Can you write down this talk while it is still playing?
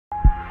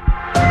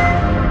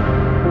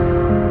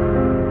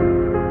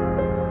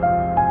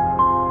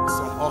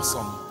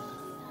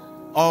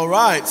All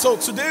right, so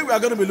today we are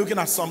going to be looking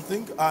at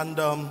something, and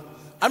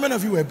how many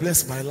of you were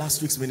blessed by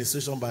last week's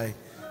ministration by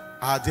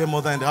our dear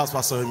mother in the house,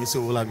 Pastor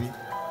Imisioluwa?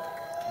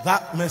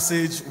 That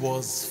message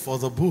was for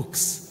the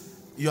books.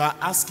 You are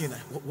asking,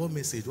 what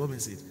message? What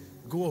message?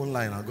 Go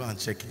online and go and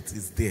check it.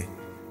 It's there.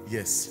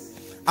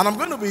 Yes. And I'm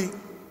going to be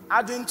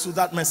adding to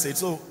that message.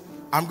 So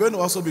I'm going to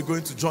also be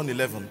going to John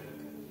 11.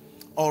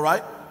 All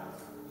right?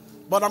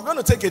 But I'm going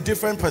to take a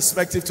different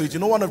perspective to it. You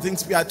know, one of the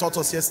things P.I. taught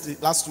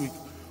us last week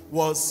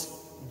was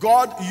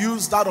God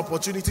used that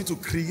opportunity to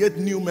create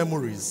new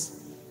memories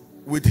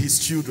with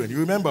his children. You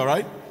remember,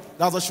 right?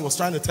 That's what she was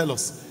trying to tell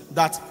us.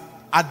 That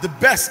at the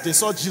best, they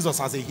saw Jesus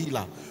as a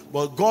healer.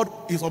 But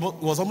it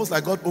was almost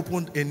like God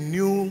opened a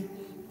new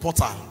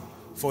portal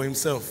for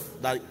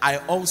himself that I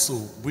also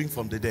bring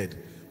from the dead,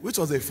 which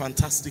was a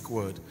fantastic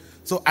word.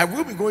 So I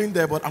will be going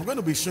there, but I'm going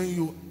to be showing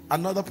you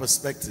another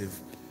perspective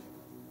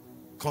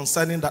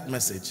concerning that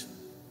message.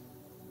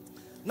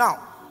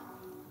 Now,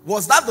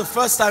 was that the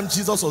first time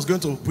Jesus was going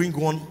to bring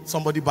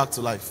somebody back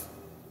to life?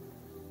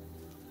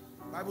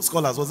 Bible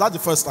scholars, was that the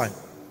first time?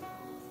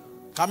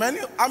 How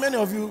many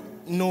of you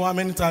know how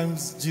many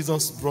times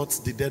Jesus brought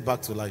the dead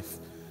back to life?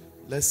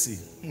 Let's see.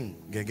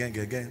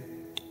 Again.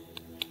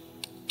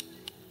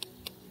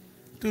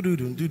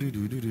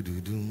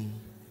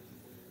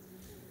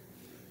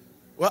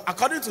 Well,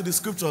 according to the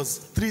scriptures,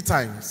 3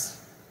 times.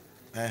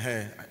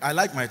 I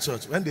like my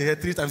church. When they hear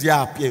 3 times,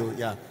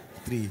 yeah,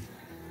 3.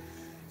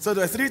 So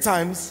there are 3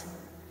 times.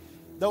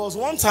 There was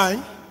one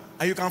time,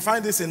 and you can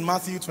find this in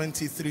Matthew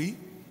 23,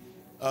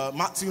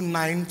 Matthew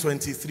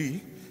 9:23.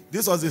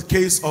 This was the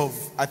case of,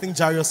 I think,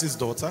 Jairus'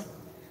 daughter,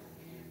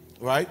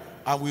 right?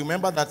 And we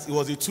remember that it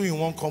was a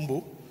 2-in-1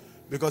 combo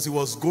because he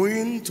was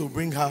going to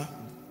bring her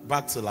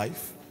back to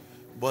life,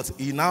 but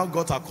he now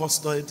got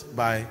accosted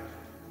by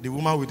the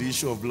woman with the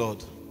issue of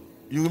blood.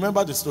 You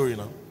remember the story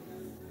now?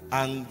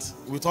 And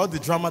with all the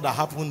drama that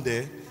happened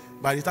there,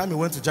 by the time he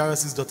went to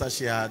Jairus' daughter,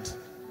 she had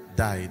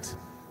died.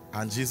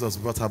 And Jesus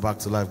brought her back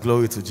to life.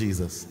 Glory to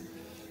Jesus.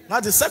 Now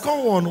the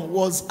second one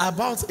was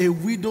about a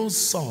widow's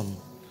son.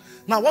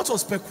 Now what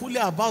was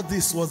peculiar about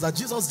this was that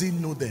Jesus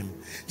didn't know them.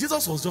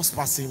 Jesus was just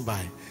passing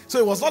by. So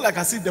it was not like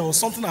as if there was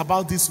something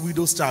about this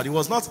widow's child. It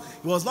was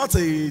not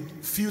a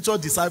future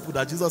disciple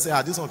that Jesus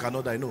said, this one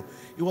cannot die. No.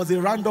 It was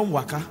a random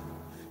worker.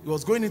 He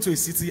was going into a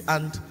city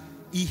and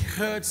he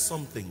heard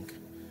something.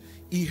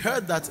 He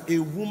heard that a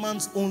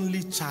woman's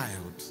only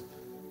child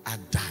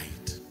had died.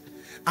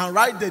 And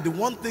right there, the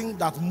one thing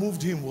that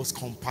moved him was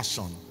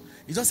compassion.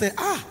 He just said,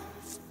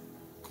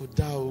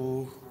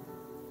 Kodao,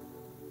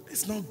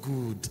 it's not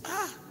good.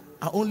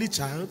 Our only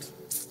child?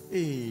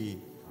 Hey,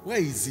 where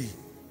is he?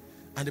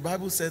 And the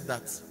Bible said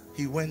that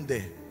he went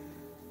there.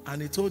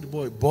 And he told the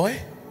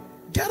boy,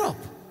 get up.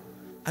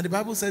 And the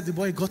Bible said the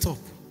boy got up.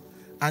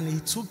 And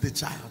he took the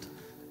child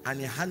and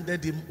he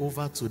handed him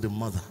over to the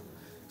mother.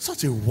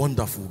 Such a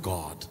wonderful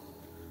God.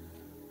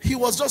 He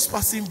was just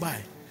passing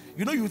by.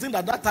 You know, you think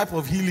that type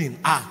of healing,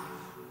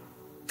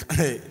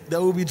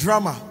 there will be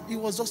drama. He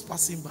was just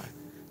passing by.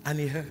 And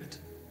he heard.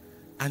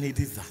 And he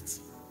did that.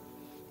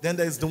 Then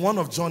there is the one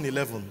of John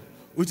 11,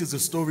 which is the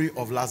story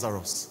of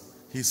Lazarus,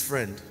 his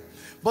friend.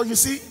 But you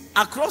see,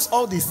 across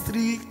all these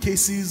 3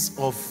 cases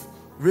of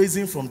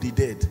raising from the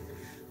dead,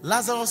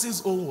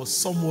 Lazarus' own was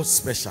somewhat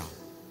special.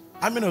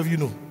 How many of you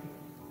know?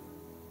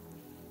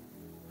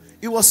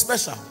 It was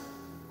special.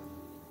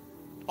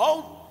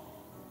 All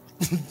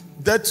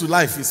dead to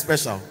life is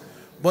special.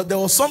 But there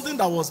was something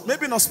that was,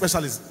 maybe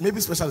special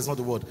is not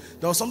the word.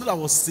 There was something that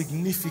was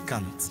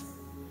significant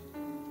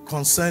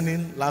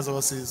concerning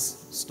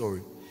Lazarus'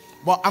 story.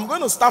 But I'm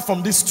going to start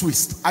from this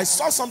twist. I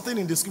saw something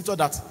in the scripture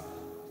that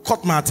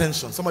caught my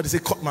attention. Somebody say,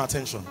 caught my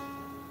attention.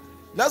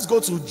 Let's go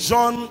to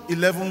John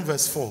 11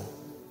 verse 4.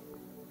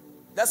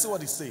 Let's see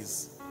what it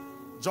says.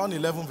 John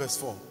 11 verse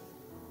 4.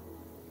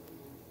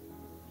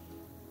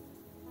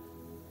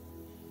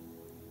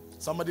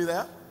 Somebody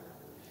there?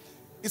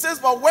 It says,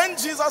 but when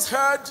Jesus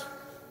heard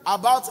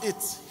about it,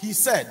 he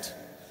said,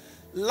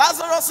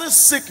 Lazarus'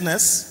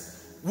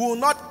 sickness will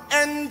not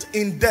end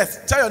in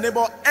death. Tell your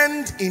neighbor,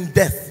 end in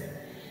death.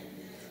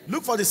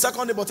 Look for the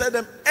second neighbor, tell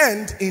them,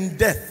 end in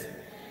death.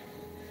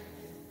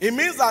 It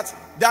means that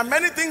there are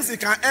many things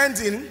it can end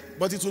in,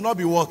 but it will not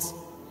be what?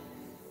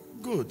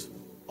 Good.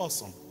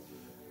 Awesome.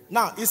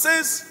 Now, it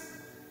says,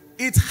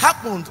 it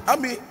happened.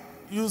 Let me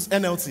use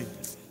NLT.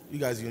 You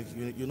guys,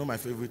 you know my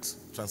favorite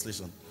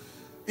translation.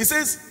 It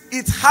says,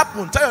 it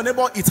happened. Tell your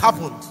neighbor, it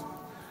happened.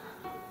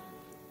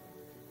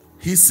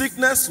 His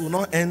sickness will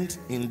not end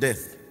in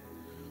death,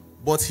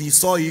 but he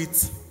saw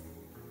it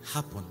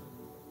happen.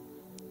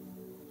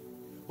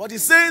 But it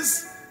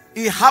says,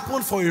 it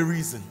happened for a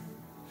reason.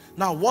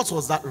 Now, what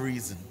was that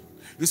reason?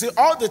 You see,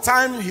 all the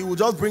time he would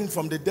just bring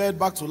from the dead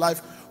back to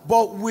life.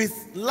 But with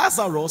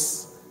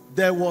Lazarus,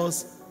 there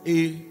was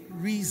a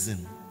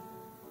reason.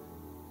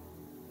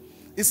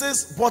 It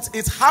says, but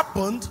it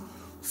happened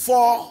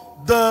for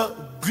the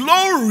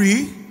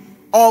glory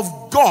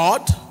of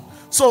God.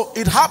 So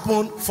it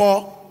happened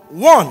for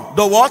one,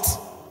 the what?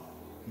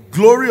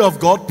 Glory of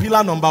God,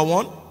 pillar number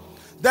 1.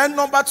 Then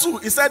number 2,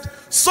 he said,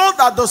 so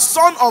that the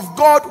Son of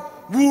God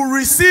will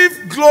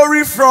receive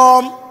glory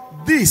from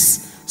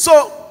this.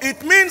 So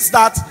it means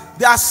that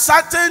there are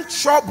certain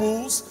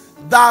troubles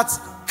that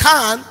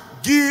can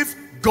give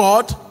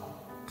God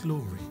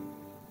glory.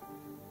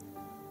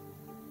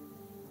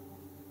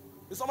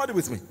 Is somebody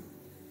with me?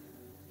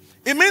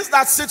 It means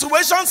that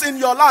situations in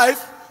your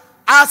life,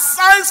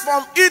 aside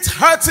from it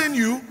hurting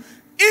you,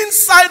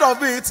 inside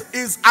of it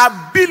is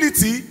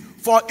ability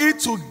for it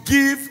to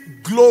give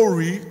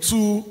glory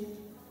to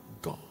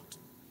God.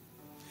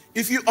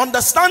 If you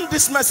understand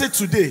this message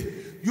today,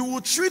 you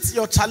will treat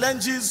your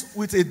challenges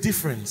with a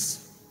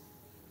difference.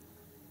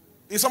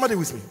 Is somebody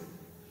with me?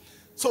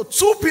 So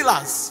 2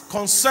 pillars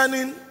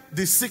concerning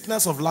the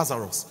sickness of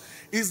Lazarus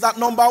is that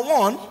number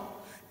 1,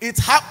 it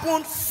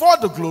happened for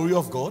the glory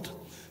of God,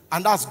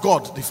 and that's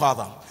God the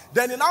Father.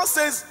 Then it now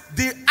says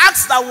the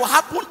acts that will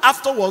happen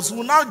afterwards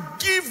will now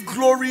give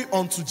glory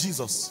unto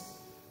Jesus.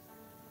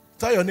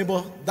 Tell your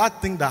neighbor,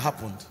 that thing that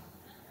happened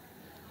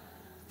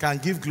can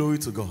give glory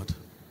to God,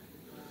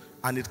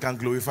 and it can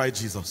glorify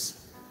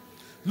Jesus.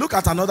 Look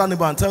at another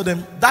neighbor and tell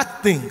them,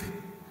 that thing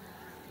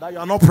that you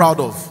are not proud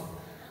of,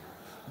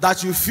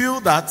 that you feel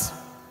that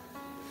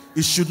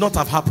it should not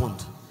have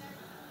happened,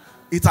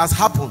 it has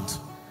happened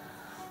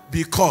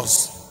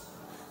because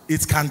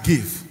it can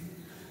give,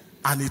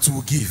 and it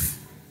will give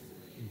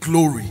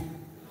glory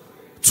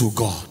to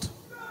God.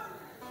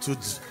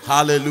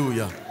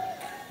 Hallelujah.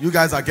 You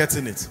guys are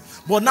getting it.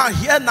 But now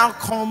here now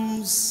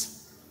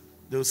comes,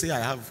 they will say I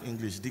have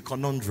English, the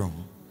conundrum.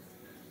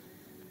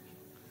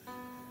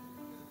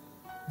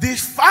 The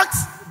fact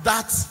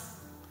that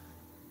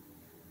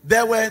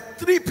there were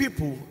 3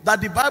 people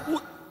that the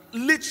Bible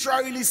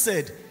literally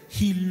said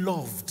he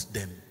loved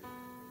them.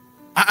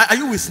 Are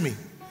you with me?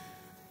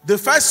 The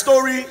first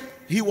story,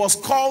 he was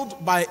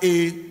called by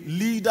a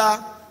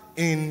leader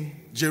in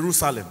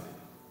Jerusalem.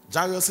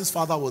 Jairus'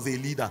 father was a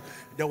leader.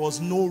 There was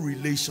no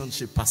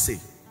relationship per se.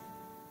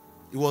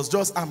 It was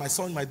just, my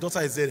son, my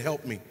daughter is dead,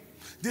 help me.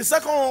 The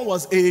second one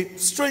was a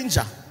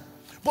stranger.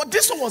 But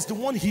this one was the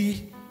one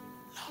he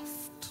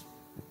loved.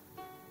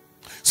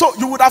 So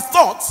you would have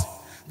thought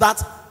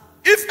that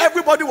if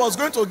everybody was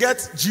going to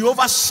get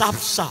Jehovah sharp,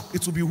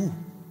 it would be who?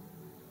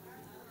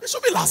 It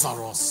should be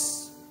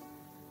Lazarus.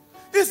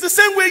 It's the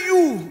same way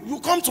you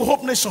come to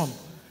Hope Nation.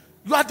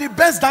 You are the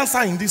best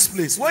dancer in this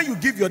place. When you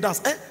give your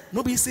dance,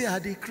 nobody say, are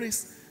they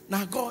crazy?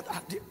 Now God,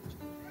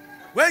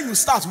 when you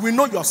start, we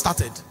know you have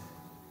started.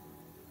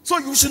 So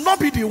you should not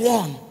be the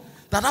one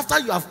that after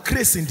you have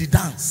crazy in the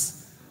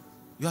dance,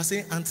 you are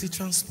saying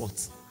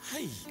anti-transport.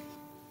 Hey.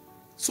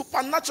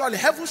 Supernaturally,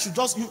 heaven should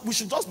we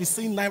should just be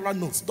seeing naira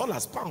notes,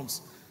 dollars,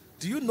 pounds.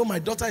 Do you know my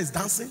daughter is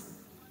dancing?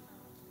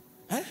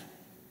 There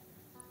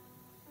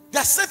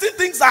are certain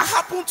things that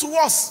happen to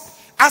us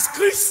as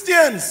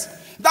Christians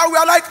that we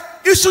are like,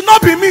 it should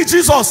not be me,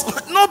 Jesus.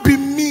 Not be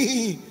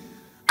me.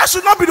 I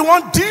should not be the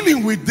one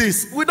dealing with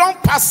this. We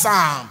don't pass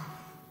on.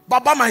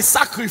 Baba, my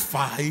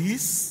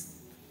sacrifice.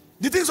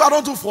 The things I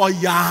don't do for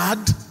yard.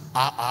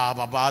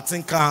 Baba, I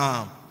think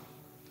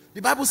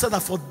the Bible said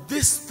that for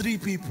these 3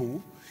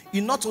 people, he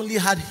not only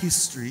had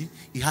history,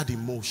 he had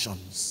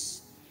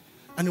emotions.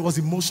 And it was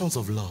emotions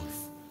of love.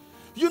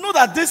 You know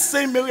that this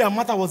same Mary and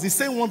Martha was the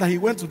same one that he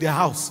went to their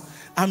house.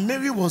 And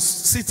Mary was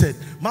seated.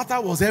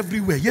 Martha was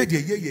everywhere. Yeah.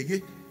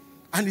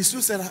 And he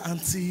still said,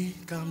 Auntie,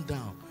 calm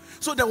down.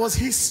 So there was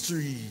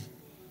history.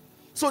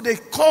 So they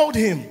called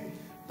him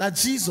that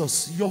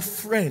Jesus, your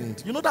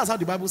friend. You know that's how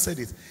the Bible said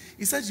it.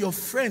 He said, your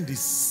friend is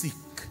sick.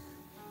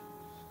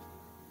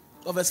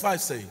 Verse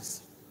 5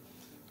 says,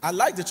 I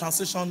like the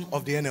translation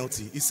of the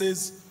NLT. It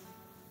says,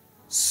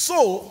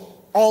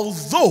 so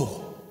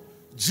although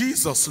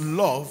Jesus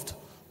loved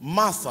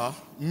Martha,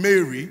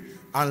 Mary,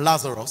 and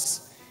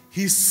Lazarus,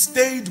 he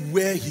stayed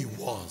where he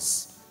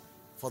was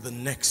for the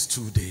next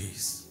 2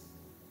 days.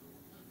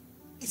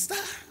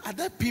 Are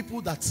there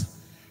people that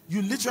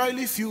you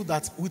literally feel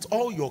that with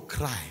all your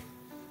cry,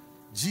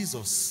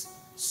 Jesus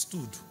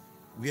stood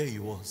where he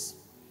was,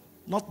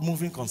 not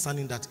moving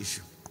concerning that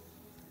issue?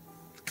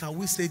 Can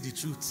we say the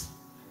truth?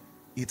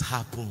 It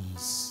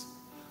happens.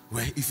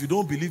 Well, if you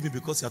don't believe me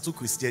because you are too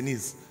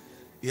Christianese,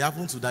 it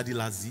happened to Daddy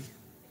Lazi,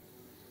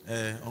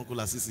 Uncle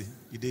Lasisi,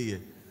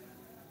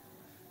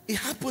 it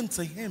happened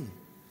to him.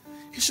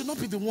 He should not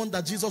be the one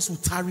that Jesus will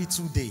tarry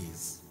 2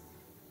 days.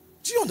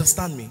 Do you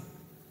understand me?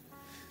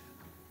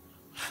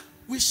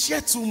 We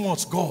share too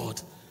much, God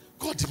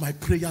in my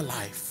prayer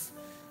life.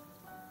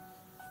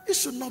 It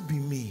should not be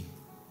me.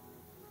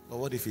 But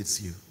what if it's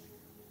you?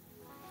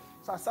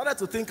 So I started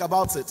to think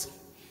about it.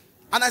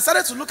 And I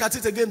started to look at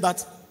it again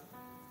that,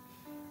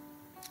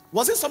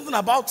 was it something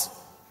about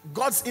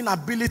God's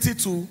inability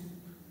to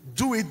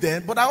do it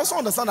then? But I also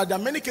understand that there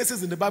are many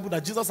cases in the Bible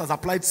that Jesus has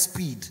applied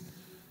speed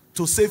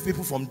to save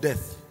people from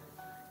death.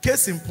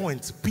 Case in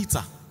point,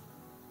 Peter.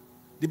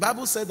 The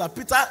Bible said that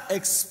Peter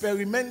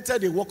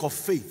experimented a work of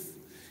faith.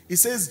 He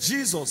says,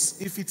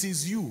 Jesus, if it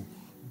is you,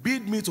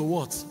 bid me to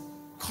what?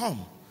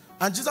 Come.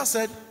 And Jesus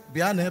said,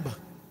 be our neighbor.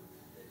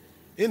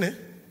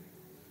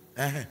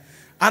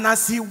 And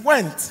as he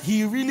went,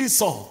 he really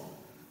saw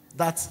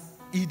that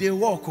he did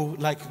walk,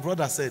 like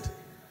brother said.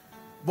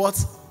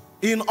 But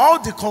in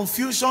all the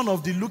confusion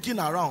of the looking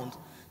around,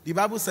 the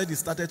Bible said he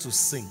started to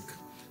sink.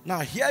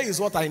 Now, here is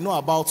what I know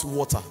about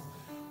water.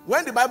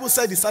 When the Bible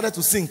said he started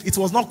to sink, it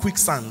was not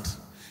quicksand.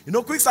 You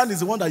know, quicksand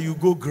is the one that you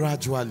go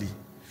gradually.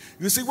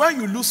 You see,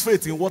 when you lose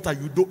faith in water,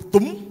 you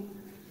do.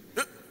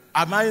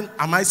 Am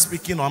I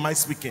speaking or am I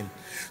speaking?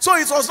 So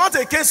it was not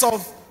a case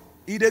of,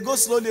 he they go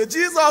slowly,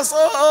 Jesus,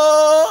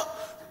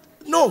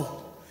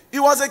 no. It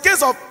was a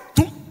case of,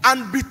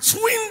 and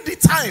between the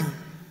time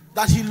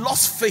that he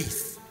lost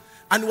faith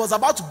and he was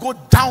about to go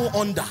down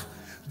under,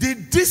 the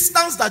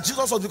distance that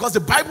Jesus was, because the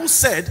Bible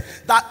said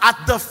that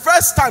at the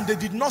first time they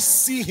did not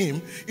see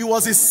him, it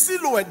was a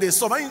silhouette they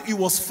saw. I mean, it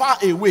was far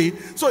away.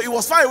 So it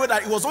was far away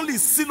that it was only a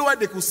silhouette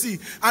they could see.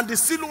 And the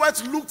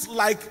silhouette looked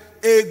like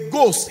a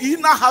ghost. He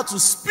now had to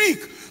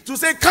speak to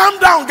say, calm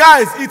down,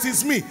 guys, it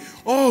is me.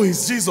 Oh,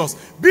 it's Jesus.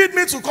 Bid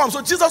me to come.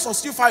 So Jesus was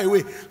still far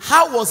away.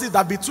 How was it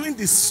that between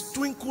the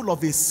twinkle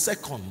of a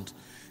second,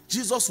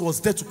 Jesus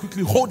was there to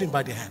quickly hold him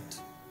by the hand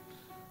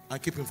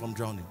and keep him from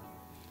drowning?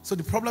 So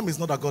the problem is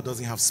not that God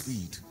doesn't have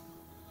speed.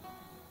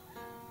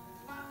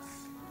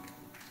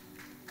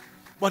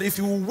 But if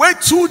you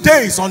wait 2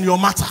 days on your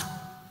matter,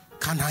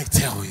 can I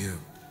tell you,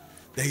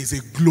 there is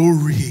a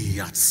glory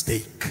at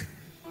stake.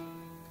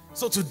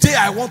 So today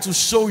I want to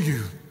show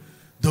you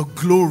the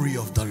glory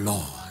of the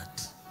Lord.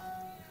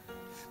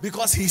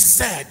 Because he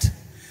said,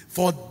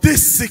 for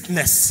this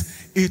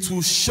sickness, it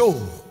will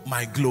show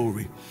my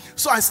glory.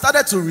 So I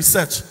started to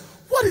research,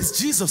 what is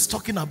Jesus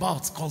talking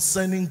about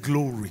concerning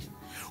glory?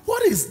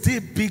 What is the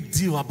big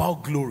deal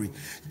about glory?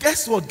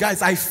 Guess what,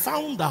 guys? I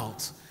found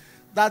out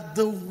that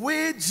the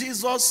way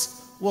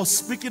Jesus was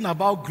speaking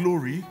about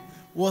glory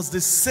was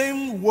the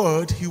same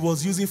word he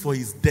was using for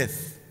his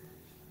death.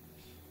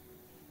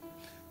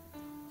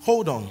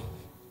 Hold on.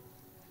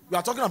 We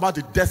are talking about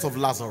the death of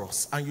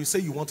Lazarus, and you say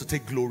you want to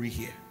take glory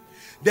here.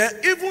 Then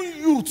even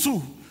you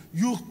too,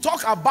 you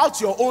talk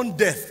about your own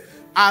death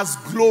as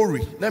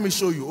glory. Let me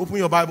show you. Open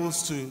your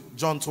Bibles to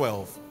John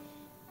 12.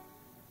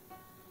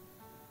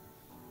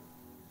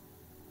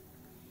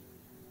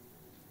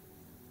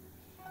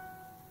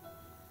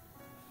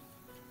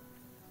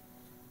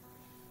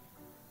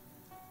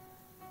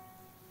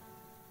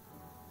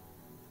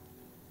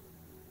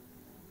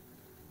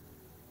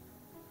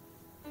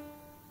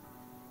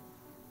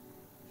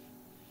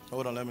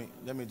 Hold on,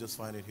 let me just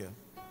find it here.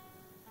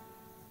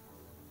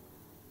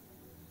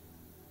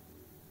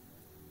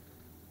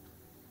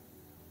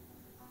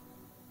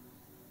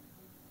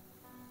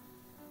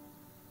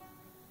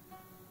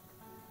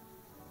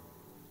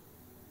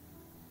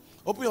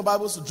 Open your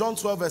Bibles to John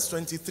 12 verse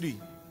 23.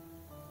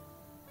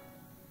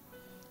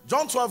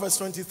 John 12 verse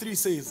 23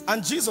 says,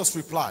 and Jesus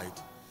replied,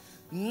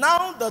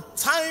 now the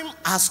time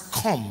has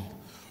come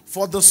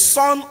for the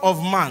Son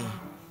of Man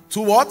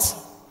to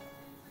what?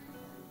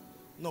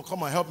 No,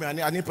 come on, help me.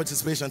 I need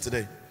participation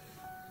today.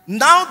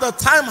 Now the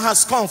time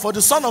has come for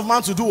the Son of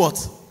Man to do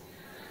what?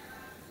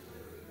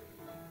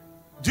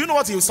 Do you know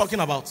what he was talking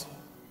about?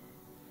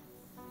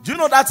 Do you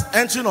know that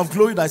entering of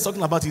glory that he's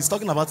talking about? He's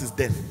talking about his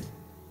death.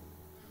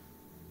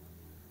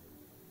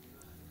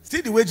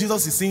 See the way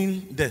Jesus is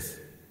seeing death.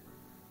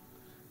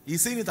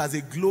 He's seeing it as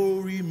a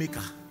glory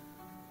maker.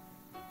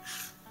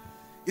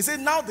 He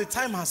said, now the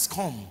time has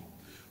come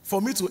for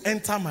me to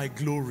enter my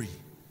glory.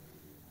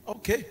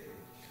 Okay.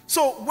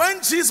 So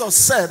when Jesus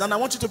said, and I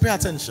want you to pay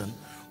attention,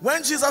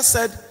 when Jesus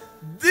said,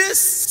 this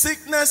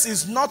sickness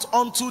is not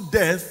unto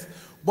death,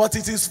 but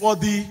it is for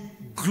the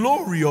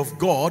glory of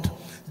God,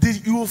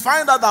 you will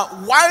find out that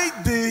why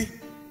the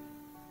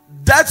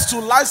death to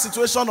life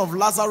situation of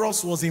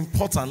Lazarus was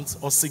important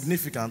or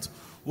significant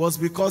was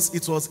because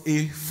it was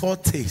a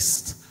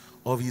foretaste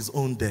of his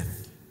own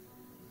death.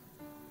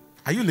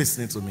 Are you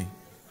listening to me?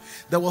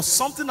 There was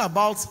something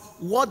about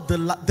what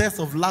the death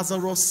of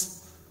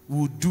Lazarus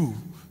would do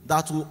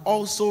that will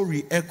also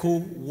re-echo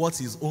what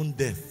his own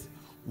death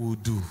will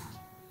do.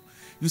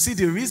 You see,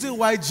 the reason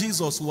why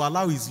Jesus will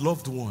allow his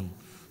loved one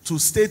to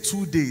stay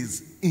 2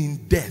 days in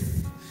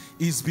death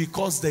is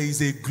because there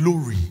is a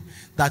glory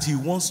that he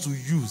wants to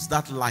use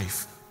that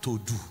life to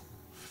do.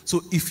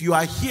 So if you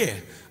are here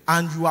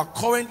and you are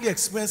currently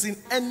experiencing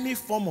any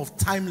form of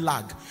time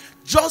lag,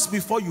 just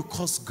before you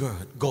curse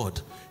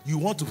God, you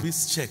want to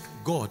please check,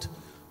 God,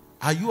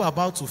 are you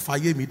about to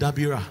fire me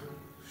Dabira?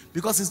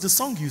 Because it's the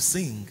song you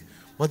sing,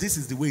 but this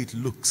is the way it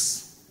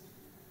looks.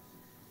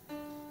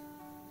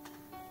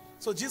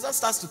 So Jesus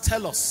starts to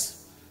tell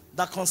us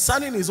that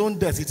concerning his own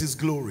death, it is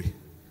glory.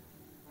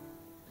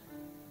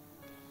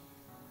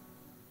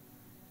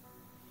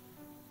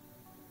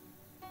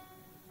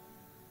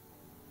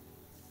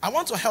 I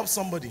want to help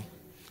somebody.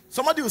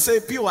 Somebody will say,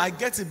 Pio, I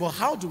get it, but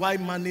how do I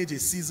manage a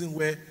season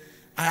where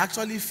I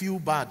actually feel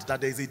bad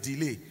that there is a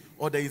delay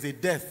or there is a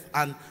death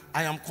and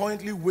I am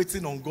currently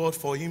waiting on God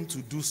for him to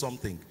do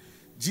something?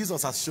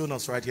 Jesus has shown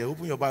us right here.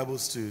 Open your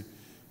Bibles to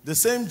the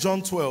same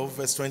John 12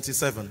 verse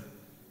 27.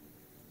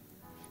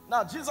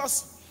 Now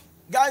Jesus,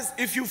 Guys,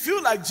 if you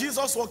feel like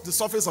Jesus walked the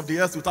surface of the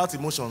earth without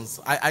emotions,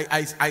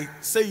 I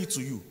say it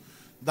to you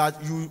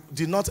that you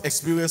did not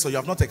experience, or you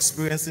have not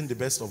experiencing the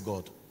best of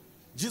God.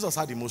 Jesus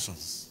had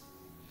emotions.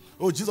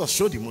 Oh, Jesus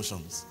showed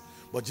emotions,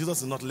 but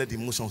Jesus did not let the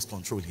emotions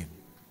control him.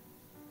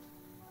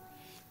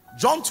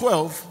 John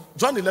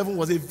 11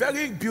 was a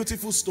very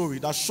beautiful story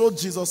that showed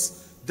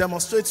Jesus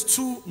demonstrates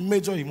two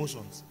major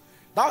emotions.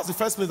 That was the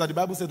first place that the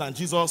Bible said that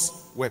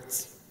Jesus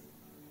wept.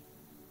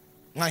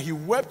 Now, he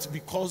wept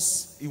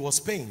because he was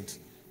pained.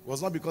 It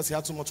was not because he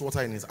had too much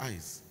water in his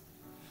eyes.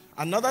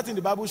 Another thing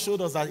the Bible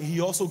showed us that he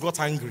also got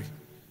angry.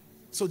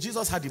 So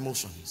Jesus had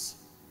emotions,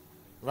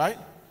 right?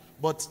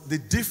 But the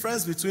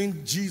difference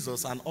between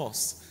Jesus and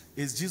us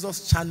is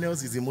Jesus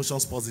channels his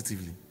emotions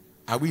positively.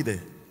 Are we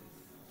there?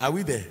 Are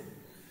we there?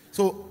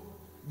 So,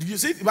 do you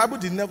see, the Bible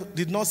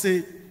did not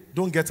say,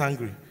 don't get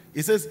angry.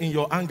 It says, in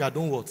your anger,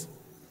 don't what?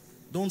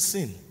 Don't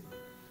sin.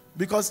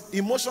 Because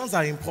emotions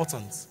are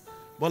important.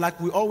 But like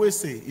we always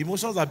say,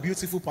 emotions are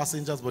beautiful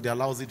passengers, but they are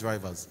lousy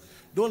drivers.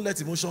 Don't let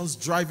emotions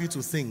drive you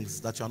to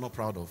things that you are not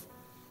proud of.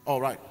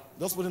 All right.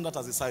 Just putting that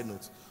as a side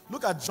note.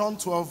 Look at John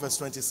 12, verse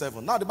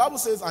 27. Now, the Bible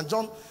says,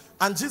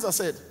 and Jesus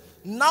said,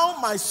 now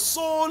my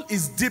soul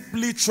is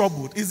deeply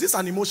troubled. Is this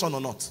an emotion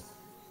or not?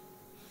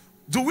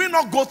 Do we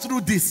not go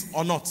through this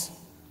or not?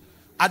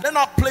 Are there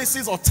not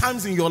places or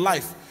times in your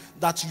life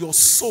that your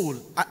soul,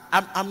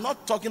 I'm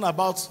not talking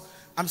about,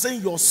 I'm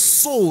saying your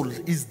soul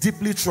is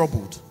deeply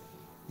troubled.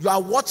 You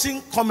are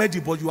watching comedy,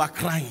 but you are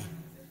crying.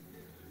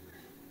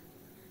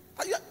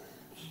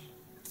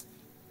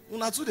 You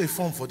know, they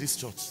form for this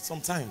church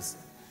sometimes.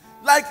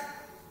 Like,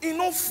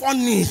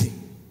 funny.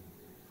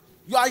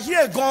 You are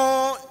here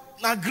gone,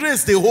 now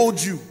grace, they hold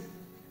you.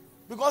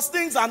 Because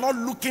things are not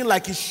looking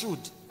like it should.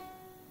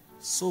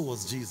 So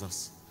was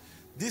Jesus.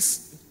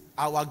 This,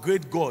 our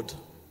great God,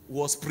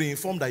 was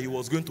pre-informed that he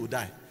was going to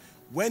die.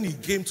 When he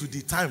came to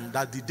the time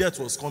that the death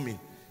was coming,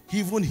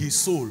 even his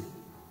soul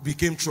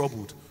became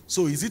troubled.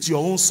 So is it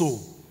your own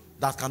soul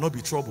that cannot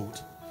be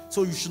troubled?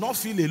 So you should not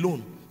feel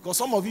alone. Because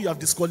some of you have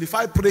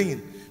disqualified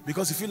praying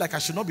because you feel like I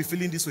should not be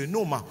feeling this way.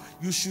 No, ma.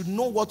 You should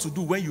know what to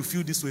do when you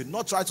feel this way.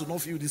 Not try to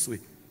not feel this way.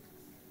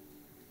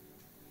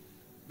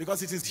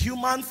 Because it is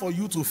human for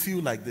you to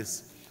feel like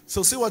this.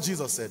 So see what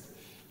Jesus said.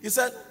 He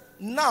said,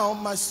 now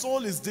my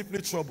soul is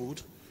deeply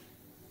troubled.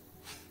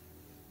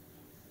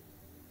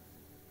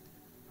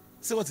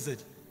 See what he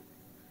said.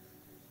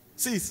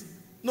 See,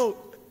 no.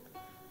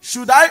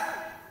 Should I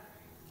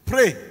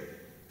pray,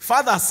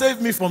 Father,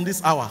 save me from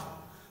this hour?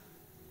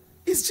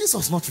 Is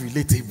Jesus not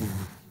relatable?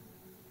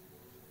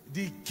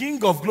 The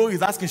King of Glory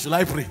is asking, should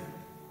I pray?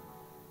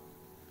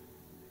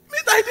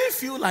 I didn't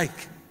feel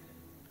like.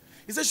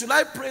 He said, should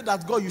I pray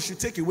that God, you should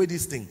take away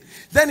this thing?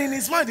 Then in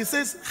his mind, he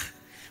says,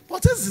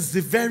 but this is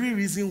the very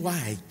reason why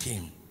I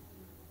came.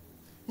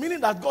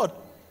 Meaning that God,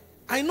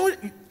 I know,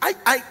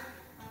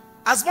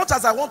 as much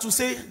as I want to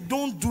say,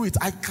 don't do it,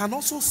 I can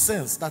also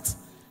sense that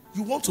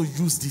you want to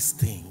use this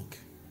thing.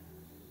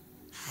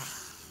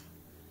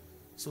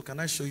 So can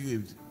I show you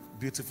a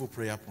beautiful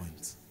prayer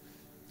point?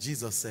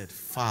 Jesus said,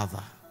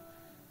 Father,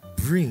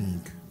 bring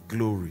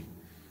glory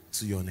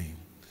to your name.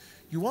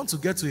 You want to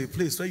get to a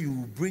place where you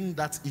bring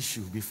that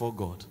issue before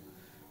God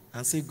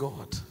and say,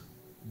 God,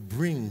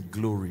 bring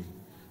glory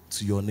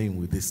to your name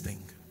with this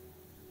thing.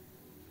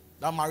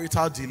 That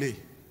marital delay,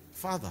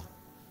 Father,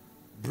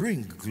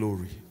 bring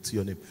glory to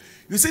your name.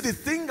 You see, the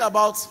thing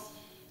about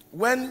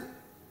when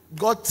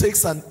God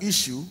takes an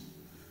issue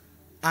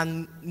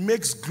and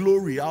makes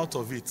glory out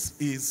of it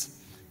is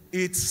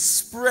it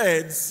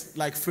spreads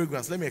like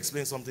fragrance. Let me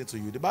explain something to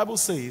you. The Bible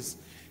says,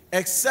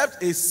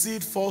 except a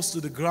seed falls to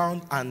the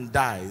ground and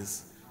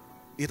dies,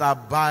 it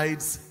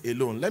abides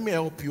alone. Let me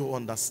help you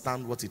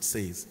understand what it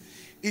says.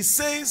 It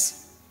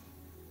says,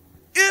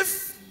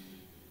 if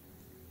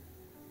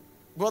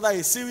Brother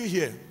Isiri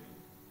here,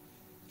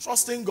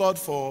 trusting God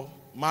for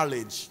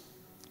marriage,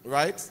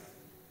 right?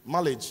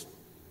 Marriage.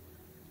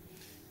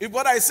 If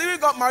Brother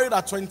Isiri got married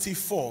at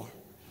 24,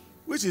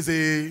 which is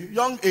a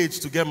young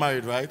age to get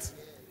married, right?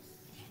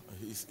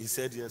 He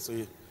said yes, so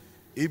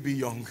he'd be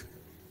young.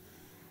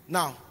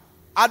 Now,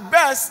 at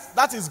best,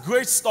 that is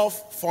great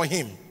stuff for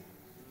him.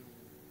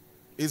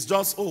 It's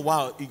just, oh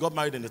wow, he got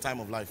married in the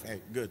time of life.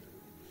 Hey, good.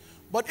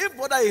 But if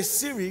Brother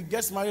Isiri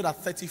gets married at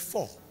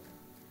 34,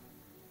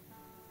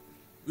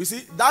 you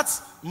see, that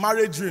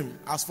marriage dream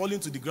has fallen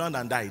to the ground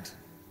and died.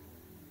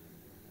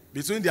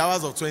 Between the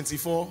hours of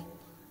 24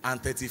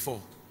 and 34.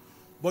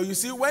 But you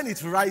see, when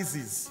it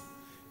rises,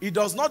 it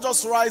does not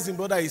just rise in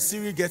Brother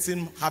Isiri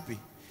getting happy.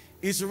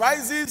 It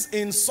rises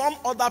in some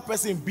other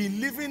person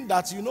believing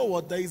that, you know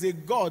what, there is a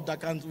God that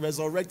can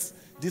resurrect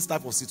this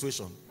type of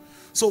situation.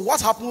 So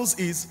what happens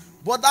is,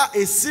 Brother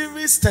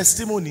Isiri's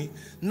testimony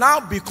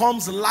now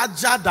becomes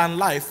larger than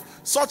life,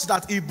 such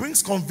that it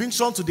brings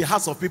conviction to the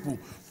hearts of people.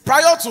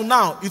 Prior to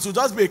now, it will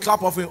just be a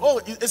clap of him. Oh,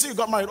 Isiri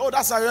got married. Oh,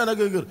 that's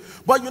good.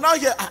 But you now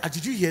hear,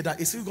 did you hear that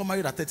Isiri got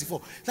married at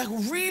 34? Like,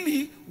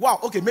 really? Wow.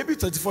 Okay, maybe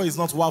 34 is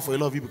not wow for a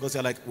lot of you because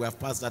you're like, we have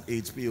passed that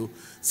age.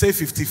 Say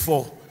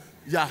 54.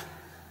 Yeah.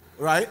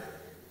 Right?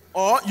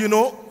 Or,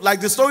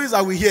 like the stories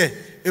that we hear,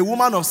 a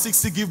woman of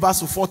 60 give birth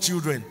to 4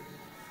 children.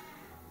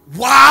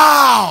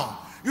 Wow!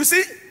 You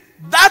see,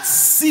 that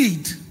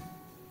seed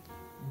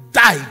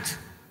died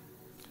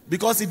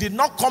because it did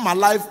not come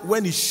alive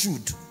when it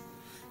should.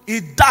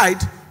 It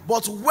died,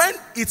 but when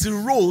it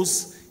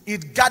rose,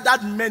 it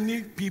gathered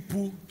many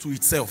people to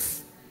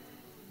itself.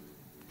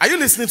 Are you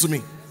listening to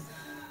me?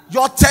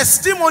 Your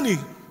testimony,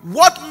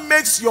 what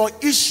makes your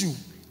issue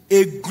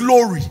a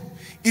glory,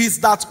 is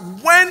that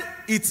when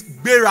it's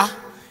bearer,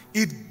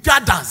 it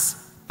gathers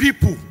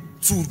people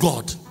to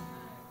God.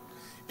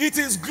 It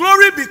is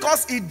glory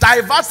because it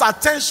diverts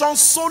attention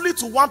solely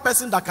to one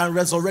person that can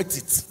resurrect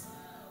it.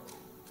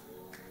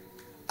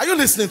 Are you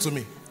listening to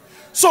me?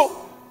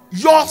 So,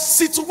 your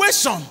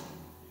situation,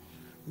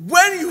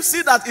 when you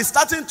see that it's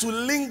starting to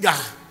linger,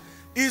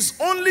 is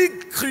only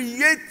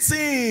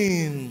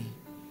creating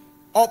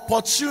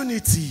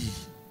opportunity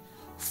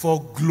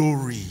for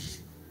glory.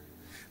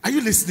 Are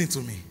you listening to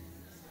me?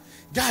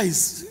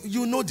 Guys,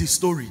 you know the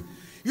story.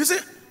 You see,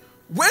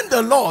 when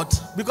the Lord,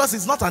 because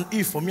it's not an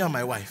if for me and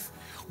my wife,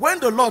 when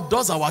the Lord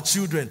does our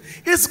children,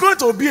 it's going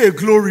to be a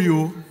glory.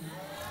 Oh.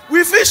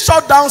 We feel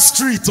shut down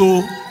street,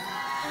 oh,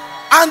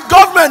 and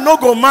government no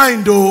go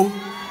mind, oh,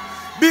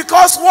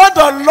 because what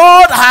the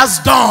Lord has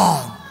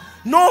done,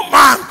 no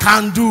man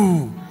can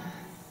do.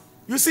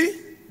 You see,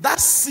 that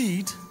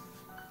seed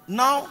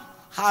now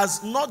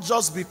has not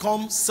just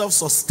become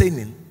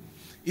self-sustaining,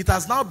 it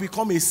has now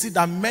become a seed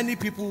that many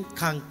people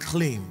can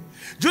claim.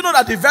 Do you know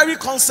that the very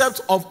concept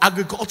of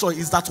agriculture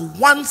is that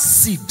one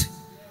seed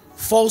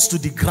falls to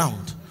the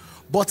ground,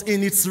 but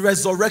in its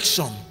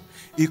resurrection,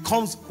 it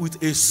comes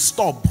with a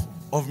stub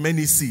of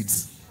many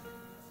seeds?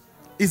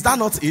 Is that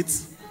not it?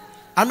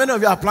 How many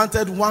of you have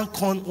planted one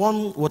corn,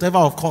 one whatever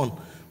of corn,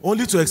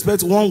 only to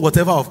expect one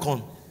whatever of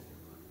corn?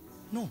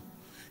 No.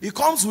 It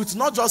comes with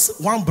not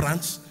just one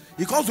branch,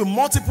 it comes with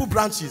multiple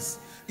branches.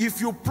 If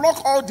you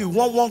pluck all the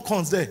one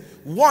corns there,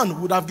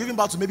 one would have given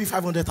birth to maybe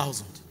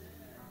 500,000.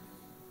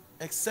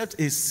 Except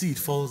a seed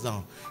falls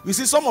down. You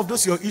see, some of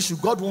those your issue,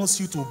 God wants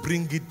you to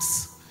bring it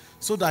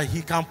so that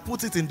he can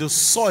put it in the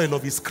soil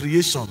of his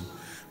creation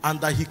and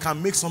that he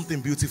can make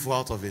something beautiful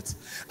out of it.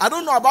 I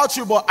don't know about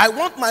you, but I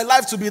want my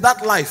life to be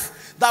that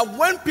life that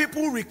when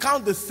people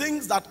recount the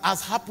things that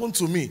has happened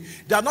to me,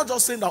 they are not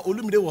just saying that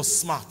Olumide was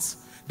smart.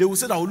 They will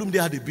say that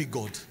Olumide had a big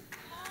God.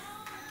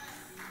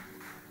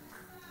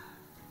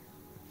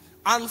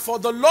 And for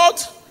the Lord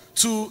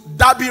to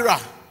dabira,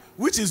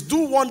 which is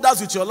do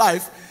wonders with your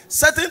life,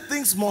 certain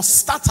things must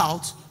start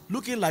out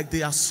looking like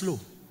they are slow.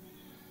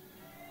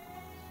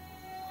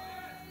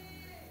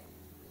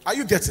 Are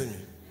you getting me?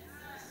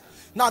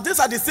 Now, these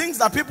are the things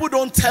that people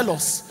don't tell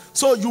us.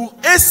 So you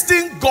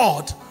hasten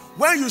God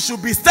when you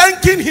should be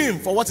thanking him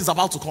for what is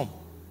about to come.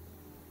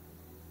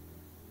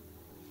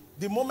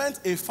 The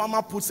moment a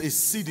farmer puts a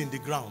seed in the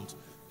ground,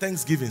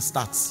 Thanksgiving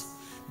starts.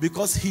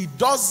 Because he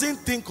doesn't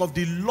think of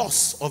the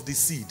loss of the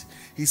seed.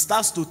 He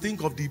starts to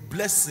think of the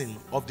blessing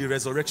of the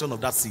resurrection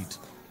of that seed.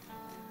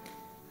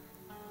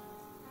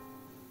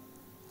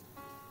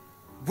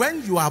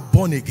 When you are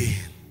born again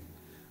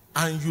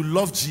and you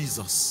love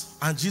Jesus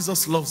and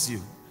Jesus loves you,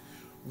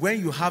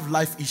 when you have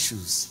life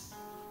issues,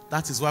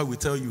 that is why we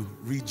tell you,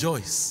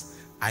 rejoice.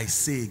 I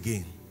say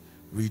again,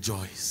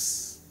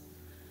 rejoice.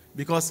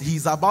 Because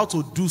he's about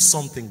to do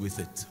something with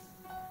it.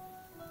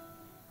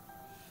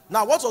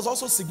 Now, what was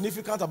also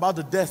significant about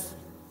the death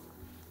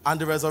and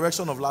the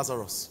resurrection of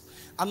Lazarus?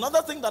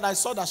 Another thing that I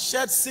saw that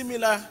shared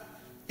similar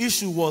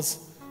issue was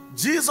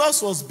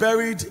Jesus was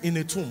buried in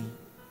a tomb.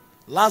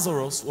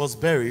 Lazarus was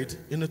buried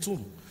in a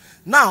tomb.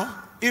 Now,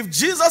 if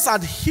Jesus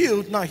had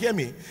healed, now hear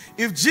me,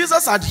 if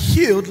Jesus had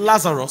healed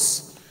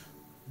Lazarus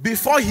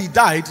before he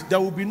died, there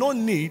would be no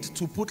need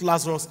to put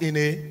Lazarus in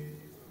a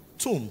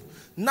tomb.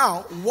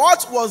 Now,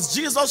 what was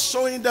Jesus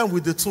showing them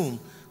with the tomb?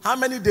 How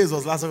many days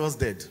was Lazarus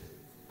dead?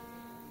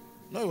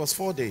 No, it was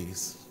 4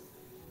 days.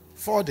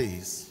 4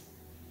 days.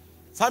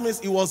 So that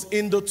means it was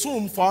in the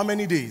tomb for how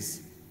many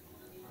days?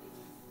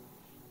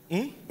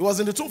 It was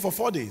in the tomb for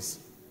 4 days.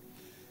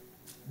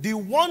 The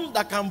one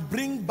that can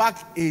bring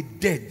back a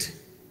dead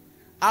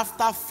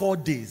after 4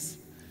 days,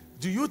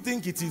 do you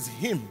think it is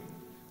him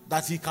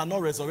that he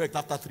cannot resurrect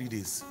after 3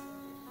 days?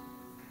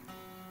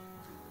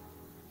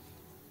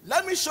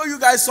 Let me show you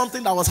guys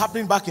something that was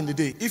happening back in the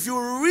day. If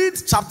you read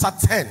chapter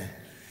 10,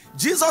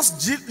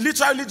 Jesus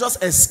literally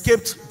just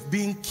escaped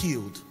being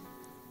killed.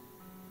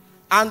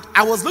 And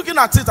I was looking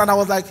at it and I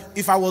was like,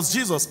 if I was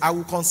Jesus, I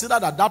would consider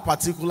that that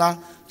particular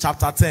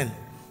chapter 10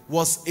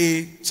 was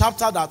a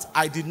chapter that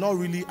I did not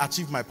really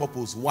achieve my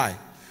purpose. Why?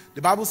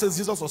 The Bible says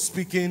Jesus was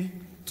speaking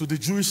to the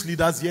Jewish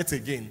leaders yet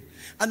again.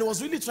 And he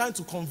was really trying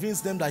to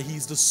convince them that he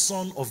is the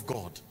Son of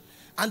God.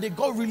 And they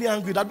got really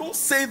angry that don't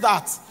say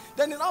that.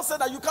 Then he now said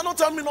that you cannot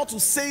tell me not to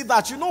say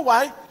that. You know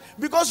why?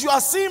 Because you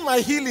are seeing my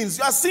healings.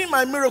 You are seeing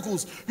my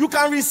miracles. You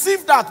can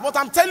receive that. But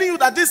I'm telling you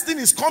that this thing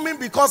is coming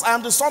because I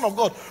am the Son of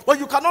God. But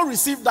you cannot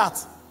receive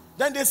that.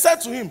 Then they said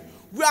to him,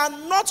 we are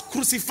not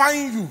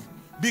crucifying you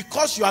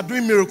because you are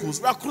doing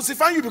miracles. We are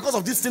crucifying you because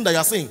of this thing that you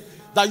are saying.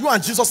 that you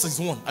and Jesus is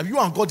one, and you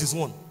and God is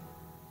one.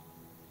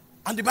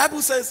 And the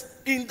Bible says,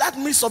 in that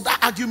midst of that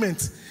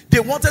argument, they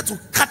wanted to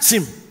catch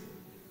him.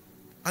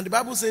 And the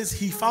Bible says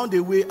he found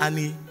a way and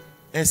he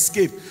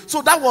escaped.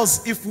 So that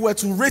was, if we were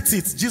to rate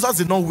it, Jesus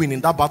did not win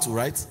in that battle,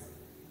 right?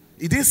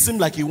 It didn't seem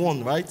like he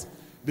won, right?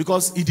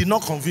 Because he did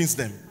not convince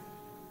them,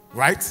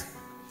 right?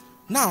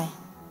 Now,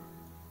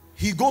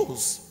 he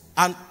goes.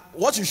 And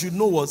what you should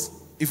know was,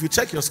 if you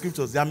check your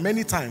scriptures, there are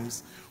many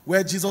times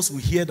where Jesus will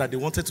hear that they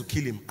wanted to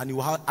kill him and he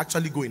will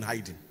actually go in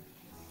hiding.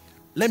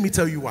 Let me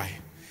tell you why.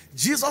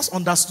 Jesus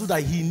understood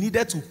that he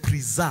needed to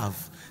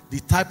preserve the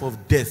type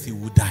of death he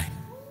would die.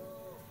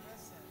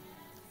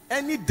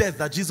 Any death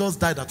that Jesus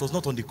died that was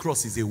not on the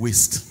cross is a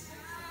waste.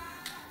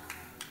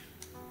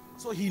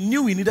 So he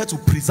knew he needed to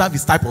preserve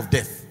his type of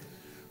death.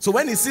 So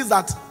when he sees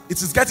that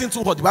it is getting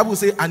too hot, the Bible will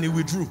say, and he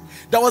withdrew.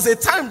 There was a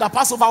time that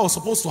Passover was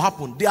supposed to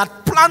happen. They had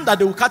planned that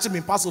they would catch him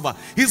in Passover.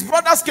 His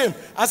brothers came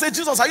and said,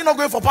 Jesus, are you not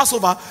going for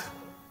Passover?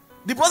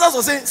 The brothers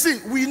were saying, see,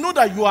 we know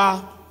that you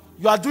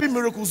are doing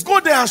miracles. Go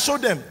there and show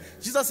them.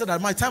 Jesus said that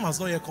my time has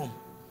not yet come.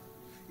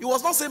 He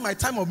was not saying my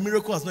time of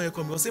miracle has not yet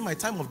come. He was saying my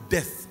time of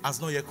death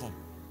has not yet come.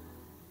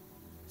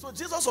 So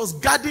Jesus was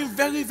guarding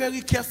very,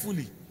 very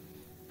carefully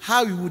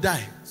how he would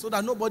die, so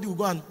that nobody would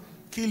go and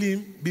kill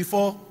him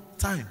before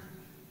time.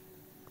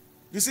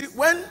 You see,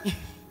 when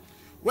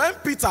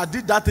Peter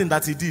did that thing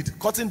that he did,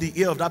 cutting the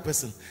ear of that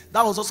person,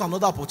 that was also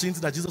another opportunity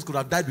that Jesus could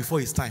have died before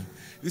his time.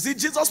 You see,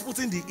 Jesus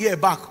putting the ear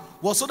back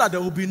was so that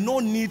there would be no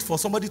need for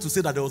somebody to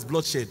say that there was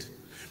bloodshed.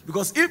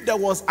 Because if there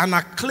was an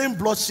acclaimed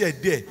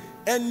bloodshed there,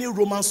 any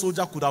Roman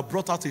soldier could have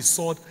brought out a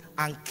sword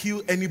and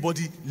kill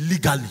anybody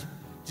legally.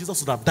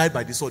 Jesus would have died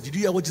by the sword. Did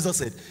you hear what Jesus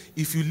said?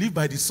 If you live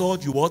by the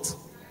sword, you what?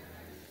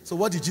 So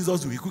what did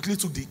Jesus do? He quickly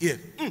took the ear.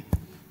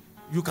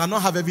 You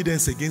cannot have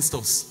evidence against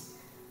us.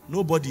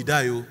 Nobody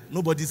died. Oh.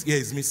 Nobody's ear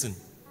is missing.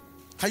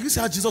 Can you see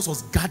how Jesus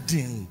was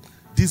guarding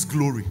this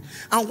glory?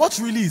 And what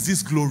really is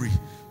this glory?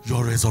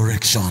 Your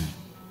resurrection.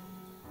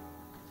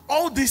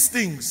 All these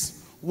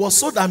things was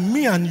so that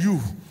me and you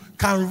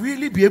can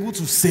really be able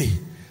to say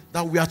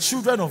that we are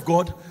children of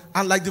God,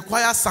 and like the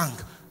choir sang,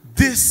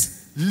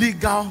 these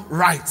legal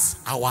rights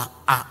are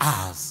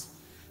ours.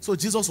 So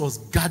Jesus was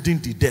guarding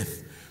the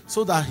death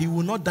so that he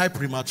will not die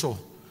premature,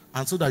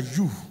 and so that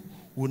you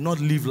will not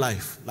live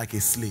life like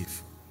a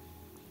slave.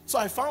 So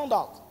I found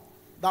out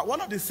that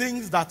one of the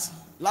things that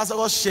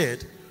Lazarus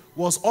shared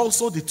was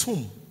also the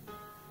tomb.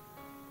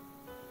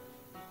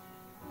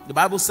 The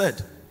Bible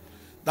said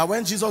that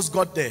when Jesus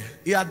got there,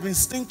 he had been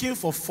stinking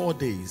for 4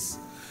 days.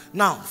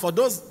 Now, for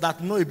those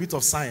that know a bit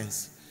of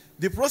science,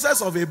 the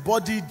process of a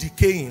body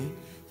decaying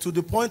to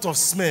the point of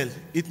smell,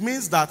 it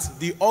means that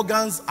the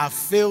organs have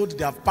failed,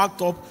 they have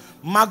packed up,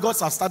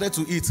 maggots have started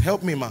to eat.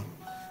 Help me, man.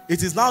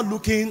 It is now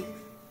looking,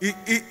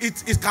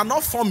 it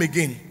cannot form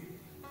again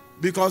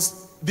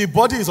because the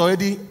body is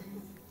already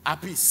at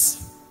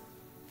peace.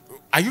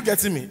 Are you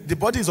getting me? The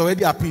body is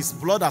already at peace.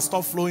 Blood has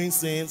stopped flowing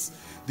since.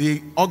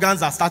 The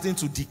organs are starting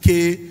to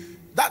decay.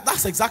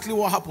 That's exactly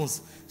what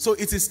happens. So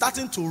it is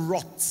starting to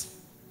rot.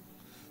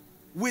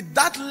 With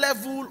that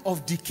level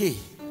of decay,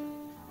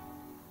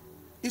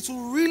 it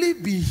will really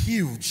be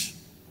huge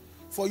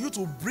for you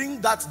to bring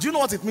that. Do you know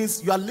what it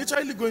means? You are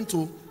literally going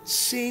to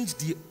change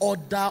the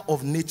order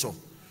of nature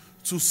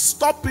to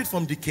stop it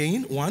from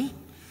decaying, one,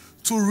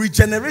 to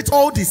regenerate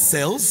all the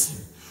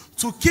cells,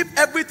 to keep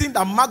everything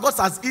that maggots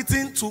has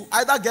eaten, to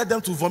either get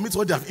them to vomit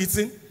what they have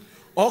eaten,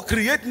 or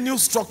create new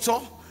structure,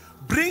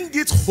 bring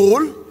it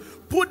whole,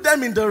 put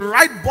them in the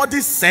right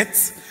body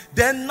set,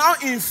 then now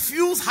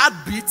infuse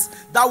heartbeats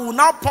that will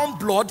now pump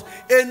blood,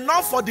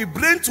 enough for the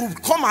brain to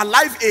come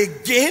alive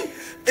again,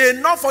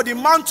 enough for the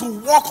man to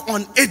walk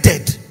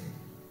unaided.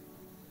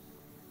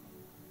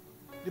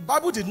 The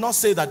Bible did not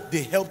say that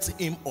they helped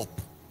him up.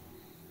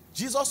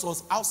 Jesus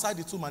was outside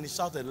the tomb and he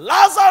shouted,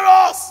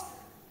 Lazarus,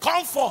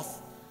 come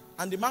forth.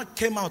 And the man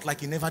came out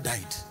like he never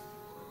died.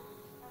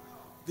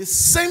 The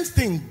same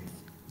thing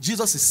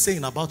Jesus is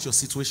saying about your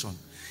situation.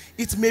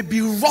 It may be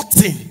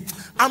rotten.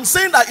 I'm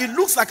saying that it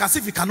looks like as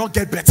if it cannot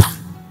get better.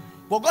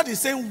 But God is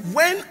saying,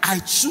 when I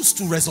choose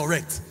to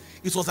resurrect,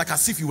 it was like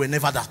as if you were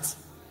never that.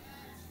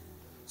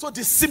 So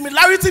the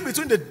similarity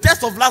between the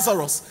death of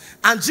Lazarus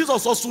and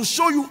Jesus was to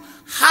show you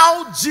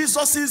how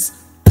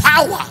Jesus's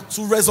power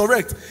to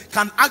resurrect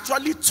can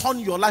actually turn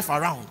your life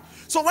around.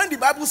 So when the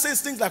Bible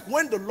says things like,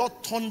 when the Lord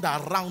turned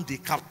around the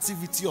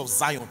captivity of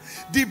Zion,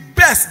 the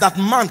best that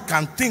man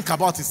can think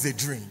about is a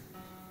dream.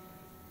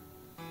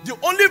 The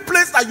only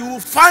place that you will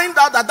find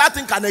out that that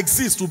thing can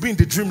exist will be in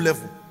the dream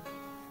level.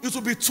 It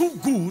will be too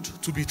good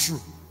to be true.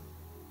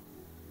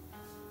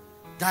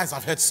 Guys,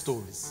 I've heard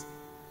stories.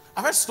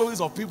 I've heard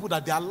stories of people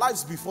that their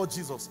lives before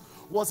Jesus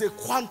was a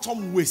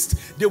quantum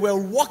waste. They were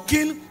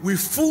walking with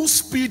full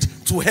speed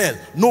to hell,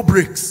 no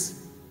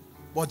brakes.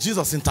 But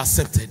Jesus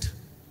intercepted.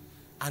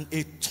 And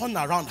a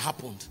turnaround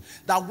happened.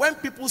 That when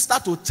people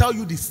start to tell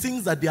you the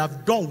things that they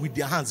have done with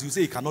their hands, you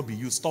say it cannot be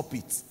you. Stop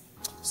it.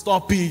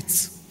 Stop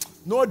it.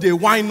 No, they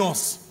whine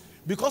us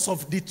because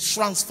of the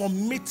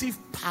transformative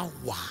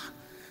power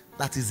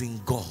that is in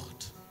God.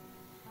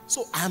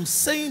 So I'm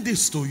saying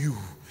this to you.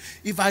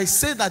 If I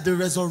say that the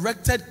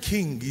resurrected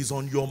King is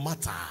on your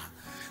matter,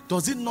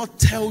 does it not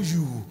tell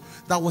you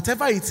that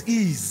whatever it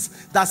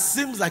is that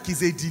seems like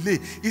is a delay,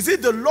 is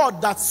it the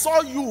Lord that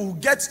saw you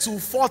get to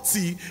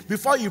 40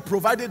 before He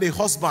provided a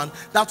husband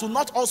that will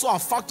not also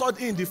have factored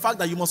in the fact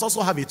that you must also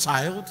have a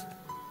child?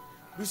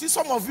 You see,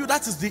 some of you,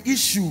 that is the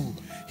issue.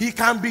 He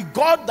can be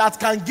God that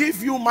can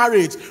give you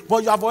marriage,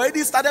 but you have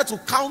already started to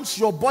count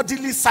your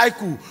bodily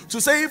cycle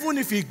to say, even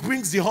if He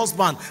brings the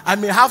husband, I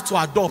may have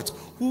to adopt.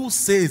 Who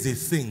says a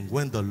thing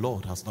when the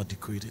Lord has not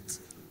decreed it?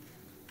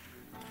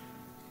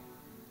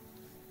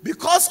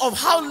 Because of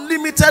how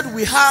limited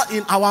we are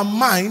in our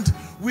mind,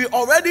 we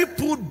already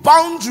put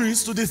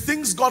boundaries to the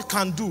things God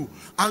can do.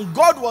 And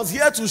God was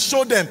here to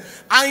show them,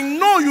 I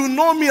know you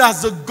know me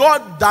as the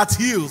God that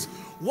heals.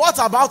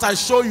 What about I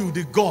show you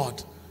the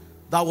God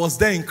that was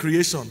there in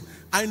creation?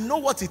 I know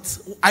what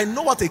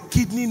a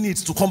kidney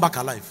needs to come back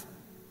alive.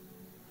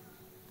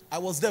 I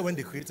was there when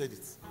they created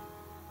it.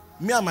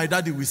 Me and my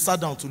daddy, we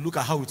sat down to look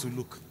at how it will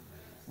look.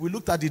 We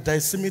looked at the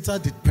diameter,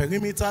 the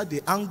perimeter,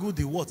 the angle,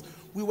 the what.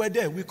 We were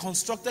there. We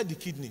constructed the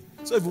kidney.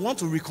 So if we want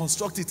to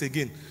reconstruct it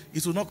again,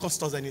 it will not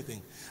cost us anything.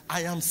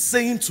 I am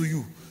saying to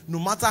you, no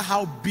matter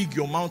how big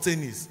your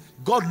mountain is,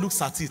 God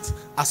looks at it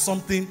as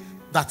something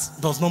that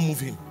does not move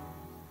Him.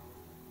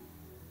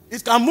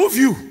 It can move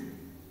you,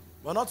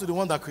 but not to the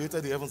one that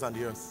created the heavens and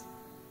the earth.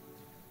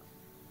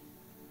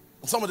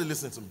 Somebody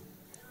listening to me.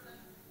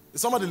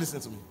 Is somebody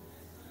listening to me?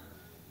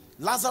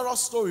 Lazarus'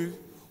 story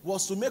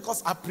was to make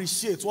us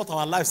appreciate what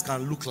our lives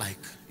can look like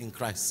in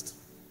Christ.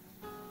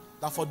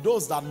 That for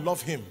those that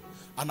love Him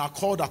and are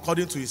called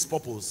according to His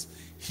purpose,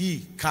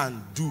 He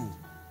can do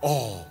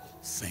all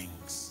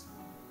things.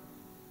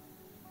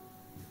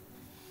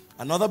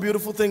 Another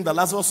beautiful thing that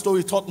Lazarus'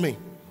 story taught me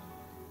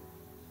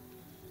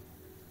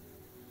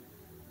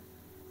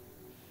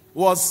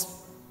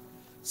was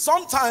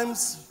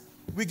sometimes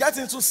we get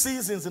into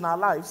seasons in our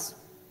lives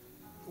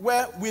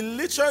where we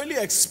literally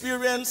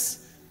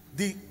experience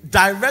the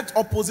direct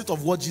opposite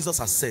of what Jesus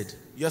has said.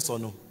 Yes or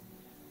no?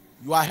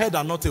 You are head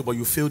and not tail, but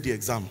you failed the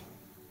exam.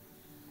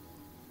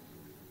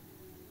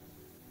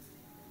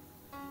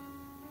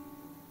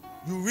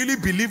 You really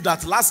believe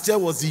that last year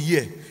was the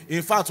year.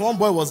 In fact, one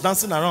boy was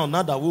dancing around,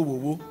 now that whoa,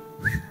 whoa, whoa,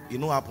 it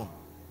don't happen.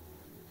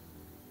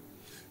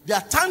 There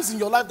are times in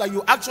your life that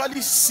you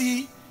actually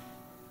see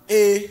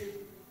a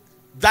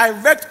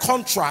direct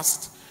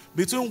contrast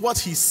between what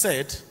He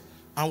said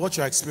and what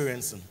you're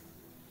experiencing.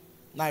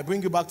 Now I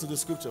bring you back to the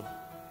scripture.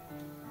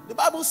 The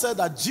Bible said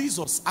that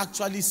Jesus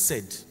actually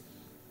said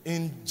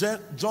in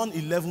John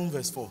 11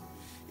 verse 4,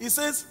 He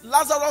says,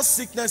 Lazarus'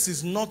 sickness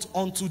is not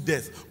unto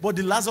death, but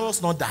the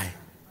Lazarus not die.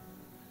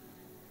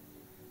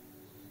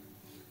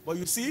 But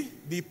you see,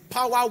 the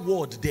power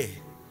word there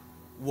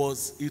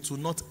was, it will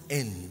not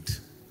end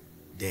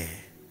there.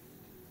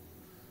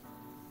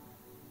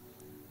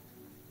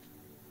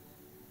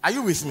 Are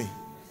you with me?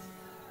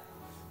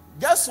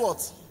 Guess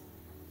what?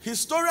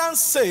 Historians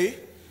say,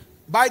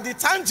 by the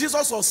time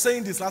Jesus was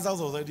saying this, Lazarus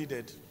was already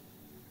dead.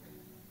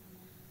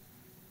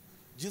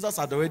 Jesus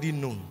had already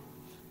known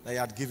that He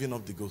had given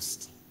up the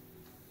ghost.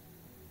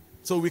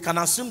 So we can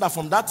assume that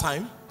from that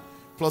time,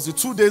 plus the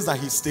 2 days that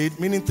He stayed,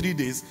 meaning 3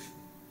 days,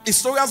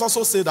 historians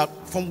also say that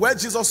from where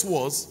Jesus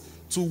was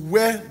to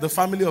where the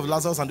family of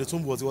Lazarus and the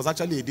tomb was, it was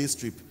actually a day's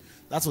trip.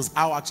 That was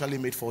how actually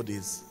made 4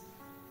 days.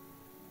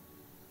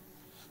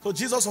 So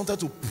Jesus wanted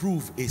to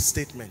prove a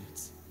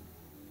statement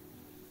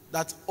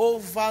that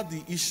over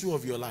the issue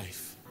of your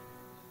life,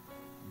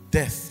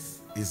 death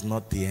is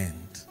not the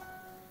end.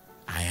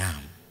 I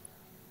am.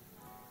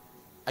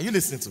 Are you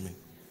listening to me?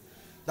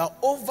 That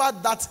over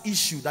that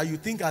issue that you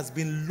think has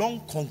been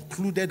long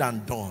concluded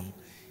and done,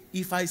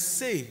 if I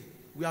say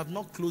we have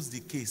not closed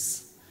the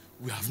case,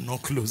 we have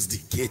not closed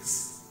the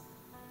case.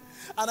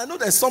 And I know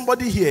there's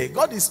somebody here,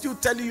 God is still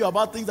telling you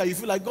about things that you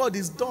feel like God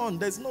is done.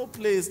 There's no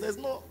place,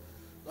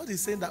 God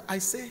is saying that I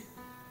say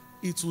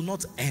it will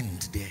not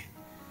end there.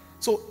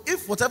 So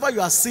if whatever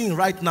you are seeing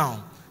right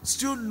now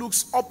still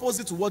looks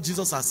opposite to what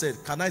Jesus has said,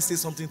 can I say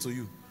something to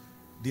you?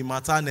 The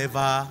matter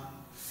never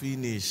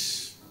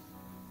finished.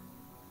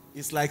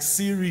 It's like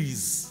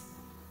series.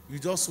 You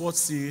just watch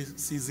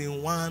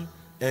season 1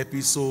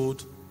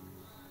 episode.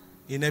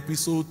 In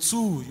episode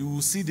 2, you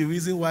will see the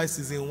reason why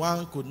season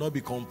 1 could not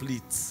be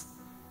complete.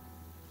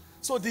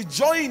 So the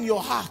joy in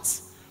your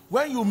heart,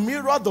 when you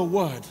mirror the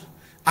word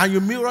and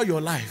you mirror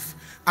your life,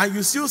 and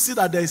you still see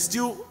that there is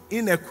still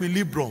in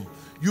equilibrium,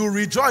 you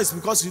rejoice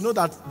because you know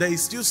that there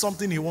is still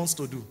something He wants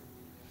to do.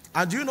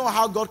 And do you know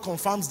how God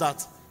confirms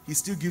that? He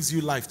still gives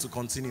you life to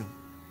continue.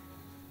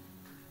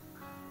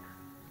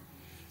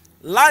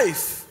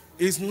 Life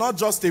is not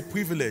just a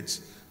privilege.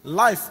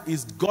 Life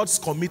is God's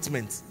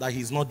commitment that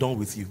He's not done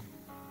with you.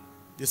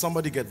 Did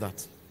somebody get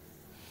that?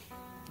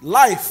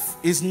 Life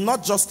is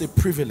not just a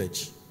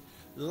privilege.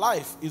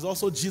 Life is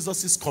also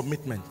Jesus'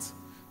 commitment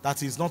that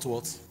He's not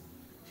what?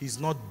 He's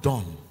not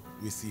done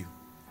with you.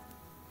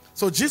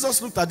 So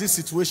Jesus looked at this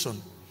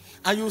situation,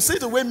 and you see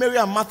the way Mary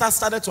and Martha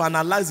started to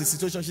analyze the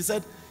situation. She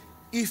said,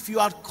 If you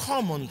had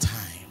come on time,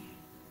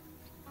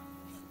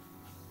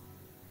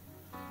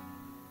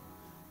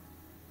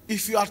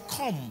 if you had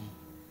come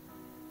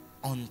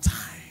on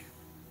time,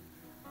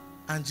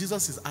 and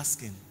Jesus is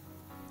asking,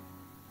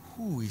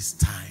 who is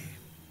time?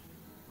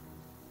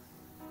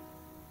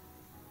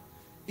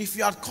 If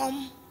you had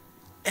come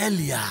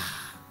earlier,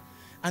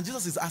 and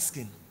Jesus is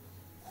asking,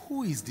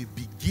 who is the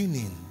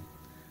beginning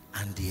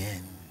and the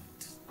end?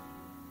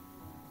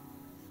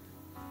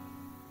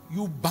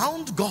 You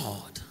bound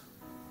God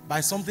by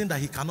something that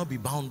he cannot be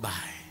bound by.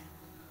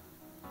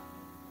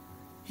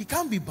 He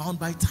can't be bound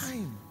by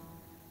time.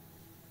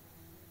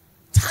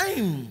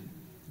 Time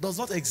does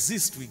not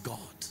exist with God.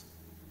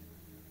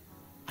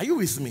 Are you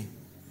with me?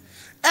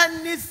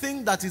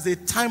 Anything that is a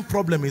time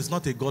problem is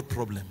not a God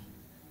problem.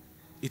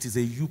 It is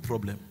a you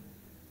problem.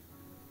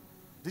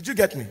 Did you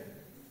get me?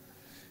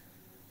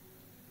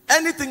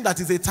 Anything that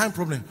is a time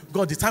problem,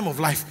 God, the time of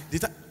life,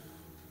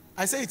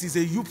 I say it is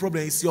a you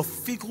problem. It's your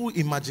fickle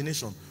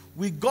imagination.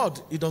 With God,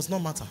 it does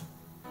not matter.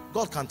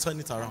 God can turn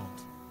it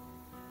around.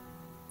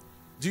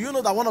 Do you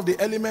know that one of the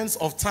elements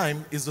of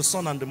time is the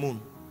sun and the moon?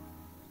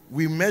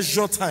 We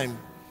measure time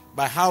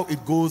by how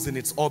it goes in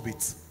its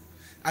orbit.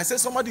 I say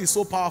somebody is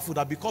so powerful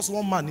that because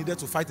one man needed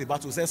to fight a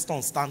battle, he said,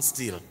 stand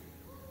still.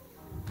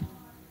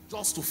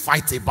 Just to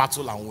fight a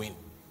battle and win.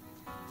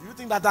 Do you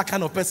think that that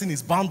kind of person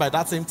is bound by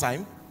that same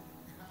time?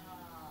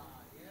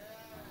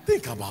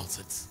 Think about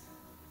it.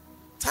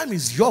 Time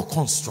is your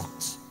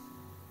construct.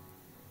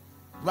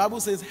 The Bible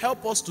says,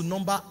 help us to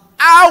number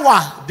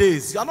our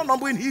days. You are not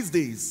numbering his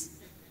days.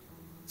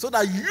 So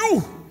that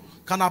you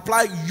can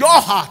apply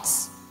your heart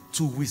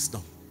to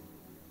wisdom.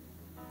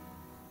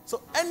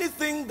 So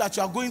anything that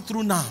you are going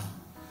through now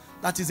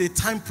that is a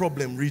time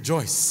problem,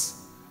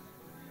 rejoice.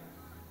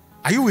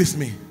 Are you with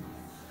me?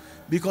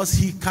 Because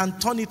he can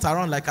turn it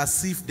around like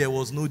as if there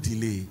was no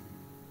delay.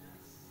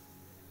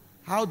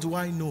 How do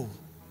I know?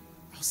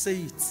 I'll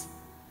say it.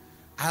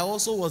 I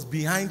also was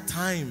behind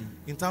time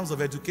in terms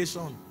of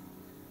education.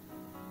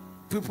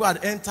 People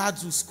had entered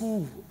to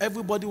school.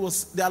 Everybody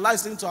was, their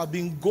lives seemed to have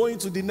been going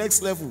to the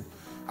next level.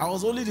 I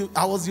was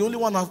the only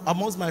one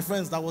amongst my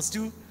friends that was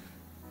still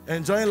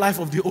enjoying life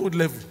of the old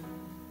level.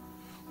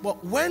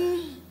 But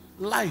when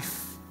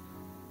life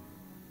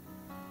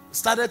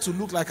started to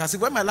look like as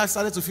if, when my life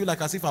started to feel like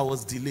as if I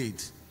was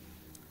delayed,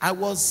 I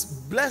was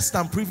blessed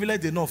and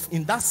privileged enough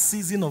in that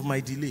season of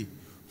my delay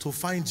to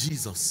find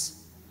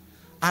Jesus.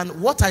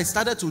 And what I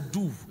started to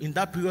do in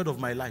that period of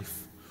my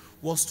life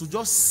was to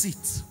just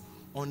sit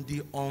on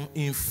the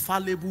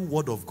infallible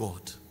word of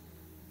God.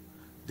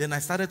 Then I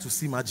started to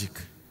see magic.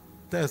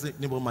 Tell us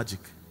neighbor, magic.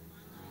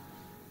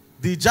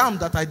 The jam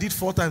that I did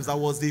 4 times, that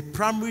was the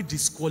primary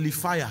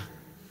disqualifier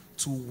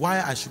to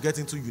why I should get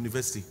into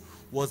university,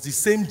 was the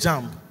same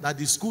jam that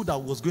the school that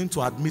was going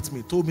to admit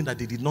me told me that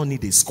they did not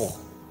need a score.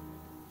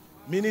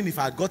 Meaning if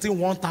I had gotten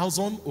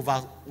 1,000 over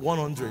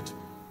 100,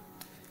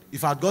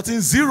 if I had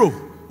gotten 0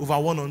 over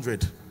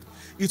 100,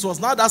 it was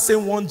now that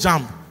same one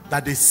jam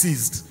that they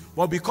seized.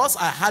 But because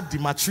I had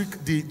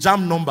the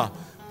jam number,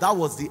 that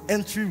was the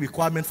entry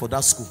requirement for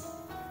that school.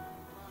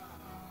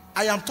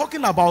 I am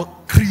talking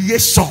about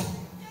creation.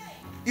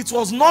 It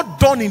was not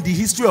done in the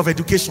history of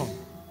education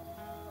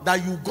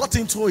that you got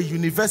into a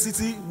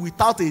university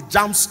without a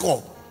jam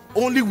score,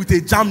 only with a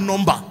jam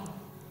number.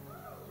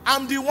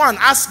 I'm the one.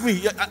 Ask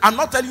me. I'm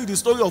not telling you the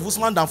story of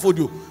Usman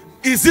Danfodio.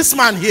 Is this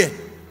man here?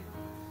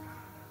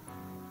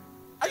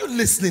 Are you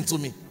listening to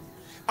me?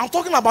 I'm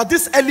talking about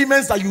these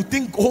elements that you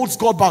think holds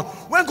God bound.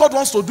 When God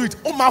wants to do it,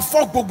 oh my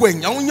fuck,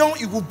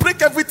 it will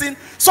break everything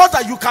so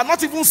that you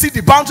cannot even see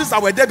the boundaries that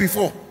were there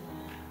before.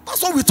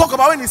 That's what we talk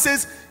about when he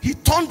says he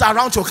turned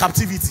around your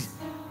captivity.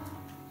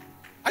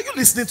 Are you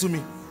listening to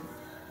me?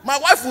 My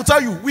wife will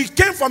tell you, we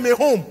came from a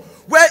home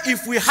where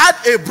if we had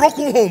a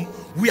broken home,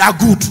 we are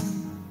good.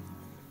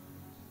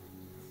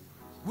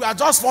 We are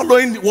just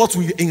following what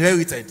we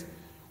inherited.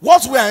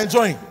 What we are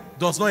enjoying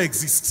does not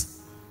exist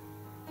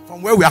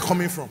from where we are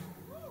coming from.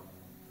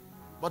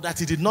 But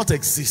that it did not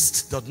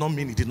exist does not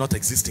mean it did not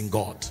exist in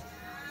God.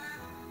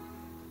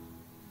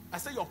 I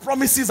say your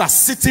promises are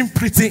sitting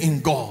pretty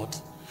in God.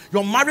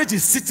 Your marriage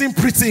is sitting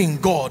pretty in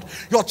God.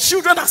 Your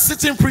children are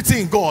sitting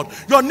pretty in God.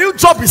 Your new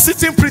job is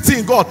sitting pretty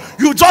in God.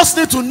 You just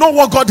need to know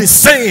what God is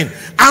saying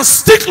and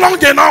stick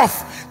long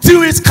enough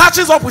till it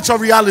catches up with your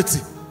reality.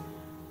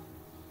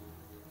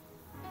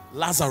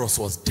 Lazarus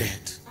was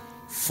dead,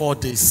 4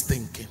 days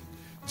thinking.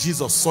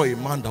 Jesus saw a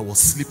man that was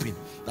sleeping,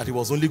 that he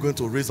was only going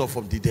to raise up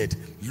from the dead.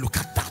 Look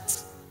at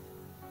that.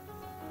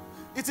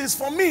 It is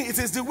for me, it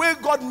is the way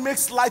God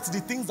makes light the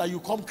things that you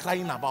come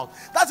crying about.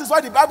 That is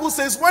why the Bible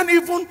says when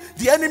even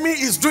the enemy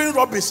is doing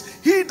rubbish,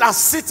 he that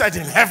sitteth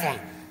in heaven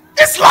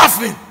is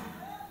laughing.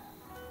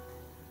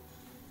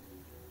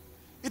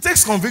 It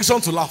takes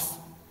conviction to laugh.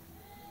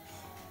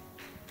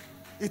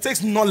 It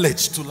takes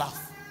knowledge to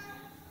laugh.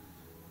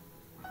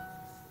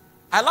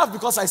 I laugh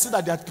because I see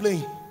that they are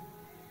playing.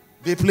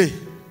 They play.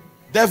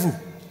 Devil,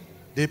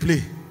 they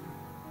play.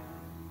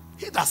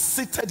 He that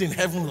sitteth in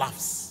heaven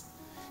laughs.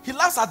 He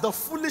laughs at the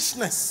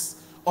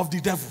foolishness of the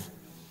devil.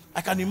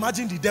 I can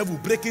imagine the devil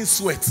breaking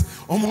sweat.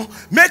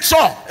 Make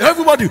sure,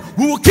 everybody,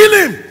 we will kill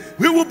him.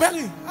 We will bury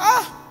him.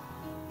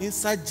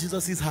 Inside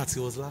Jesus' heart, he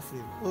was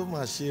laughing. Oh,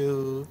 my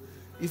shit.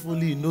 If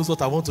only he knows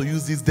what I want to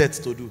use this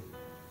death to do.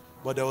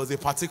 But there was a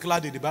particular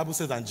day, the Bible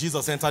says, and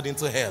Jesus entered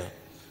into hell.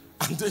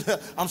 And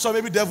I'm sure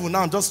maybe the devil,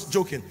 now I'm just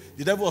joking.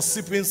 The devil was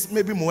sipping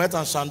maybe Moet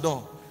and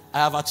Chandon. I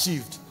have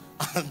achieved.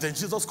 And then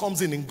Jesus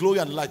comes in glory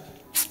and like,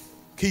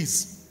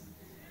 keys.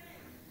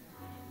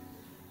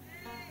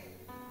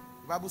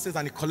 The Bible says,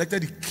 and he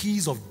collected the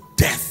keys of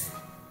death.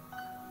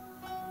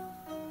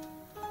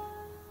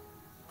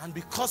 And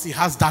because he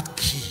has that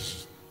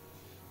key,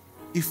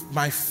 if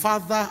my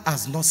Father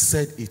has not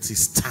said it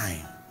is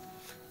time,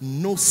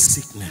 no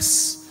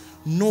sickness,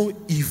 no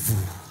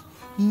evil,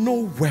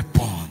 no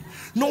weapon,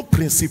 no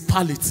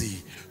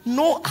principality,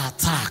 no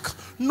attack,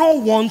 no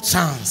one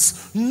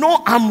chance,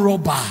 no armed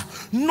robber,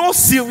 no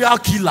serial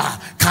killer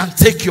can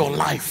take your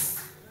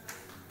life.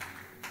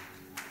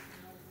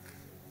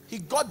 He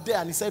got there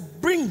and he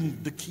said,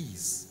 bring the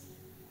keys.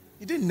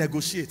 He didn't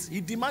negotiate.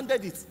 He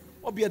demanded it.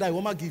 What be that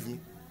woman give me?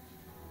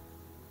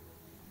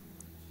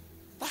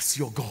 That's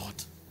your God.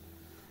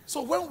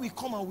 So when we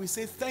come and we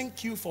say,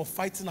 thank you for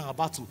fighting our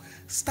battle,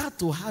 start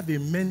to have a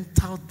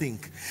mental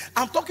think.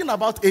 I'm talking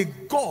about a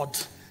God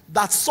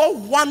that saw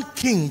one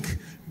king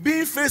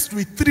being faced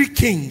with 3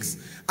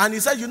 kings. And he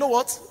said, you know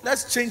what?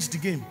 Let's change the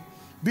game.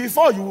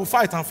 Before you will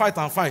fight and fight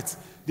and fight.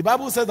 The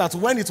Bible says that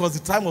when it was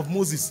the time of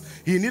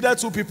Moses, he needed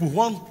 2 people.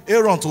 One,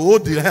 Aaron, to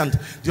hold the hand.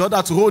 The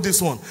other to hold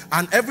this one.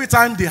 And every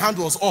time the hand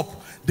was up,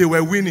 they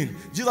were winning.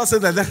 Jesus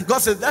said that, God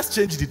said, let's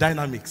change the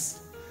dynamics.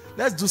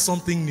 Let's do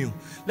something new.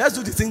 Let's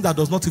do the thing that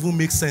does not even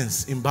make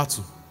sense in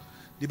battle.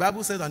 The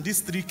Bible says, and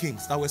these 3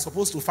 kings that were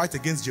supposed to fight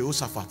against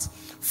Jehoshaphat,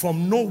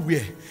 from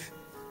nowhere,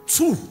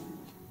 2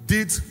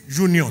 did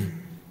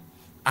union.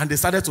 And they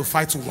started to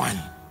fight one.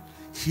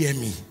 Hear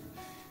me.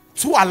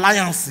 2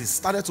 alliances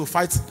started to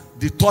fight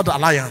the 3rd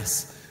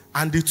alliance.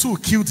 And the 2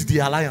 killed the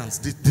alliance,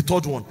 the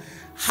 3rd one.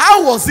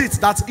 How was it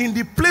that in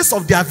the place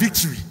of their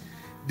victory,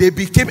 they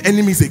became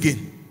enemies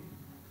again?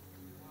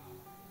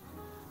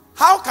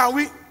 How can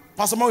we...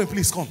 Pastor Marvin,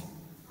 please come.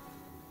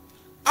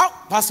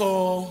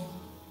 Pastor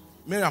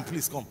Miriam,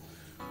 please come.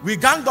 We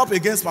ganged up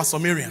against Pastor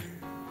Miriam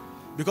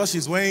because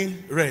she's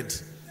wearing red.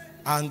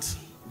 And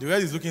the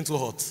red is looking too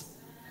hot.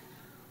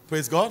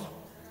 Praise God.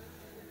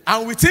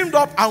 And we teamed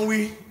up and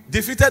we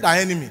defeated our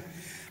enemy.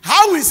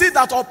 How is it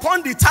that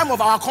upon the time of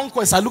our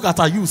conquest, I look at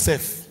her,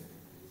 Yusef?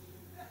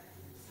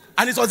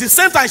 And it was the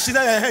same time she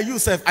said, hey,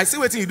 Yusef, I see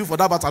what you do for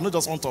that, but I not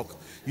just want to talk.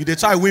 You they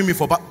try to win me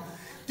for battle.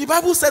 The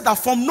Bible said that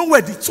from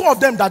nowhere, the 2 of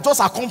them that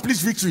just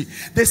accomplished victory,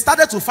 they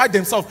started to fight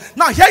themselves.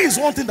 Now, here is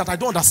one thing that I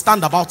don't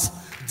understand about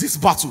this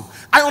battle.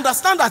 I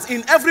understand that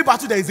in every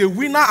battle, there is a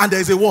winner and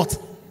there is a what?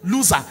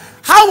 Loser.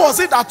 How was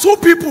it that 2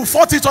 people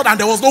fought each other and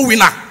there was no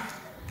winner?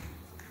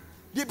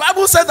 The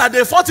Bible said that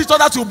they fought each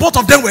other till both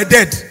of them were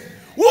dead.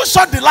 Who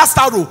shot the last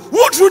arrow?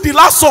 Who drew the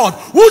last sword?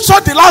 Who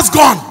shot the last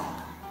gun?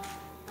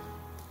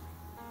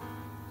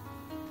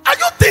 Are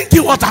you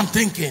thinking what I'm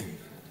thinking?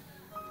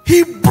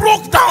 He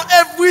broke down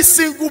every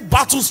single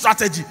battle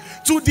strategy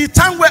to the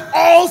time where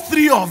all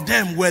 3 of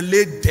them were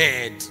laid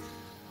dead.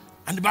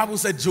 And the Bible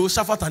said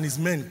Jehoshaphat and his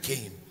men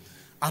came.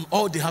 And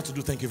all they had to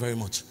do, thank you very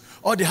much,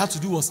 all they had to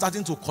do was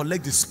starting to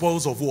collect the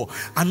spoils of war.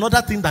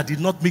 Another thing that did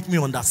not make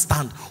me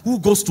understand, who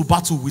goes to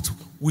battle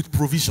with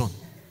provision?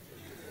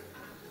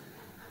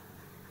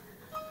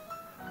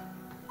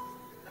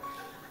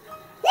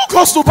 Who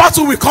goes to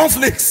battle with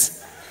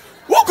conflicts?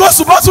 Who goes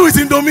to battle with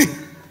Indomie?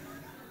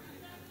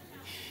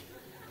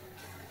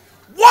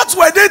 What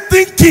were they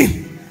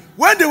thinking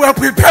when they were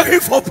preparing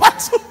for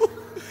battle?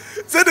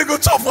 Say they go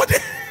chop for them.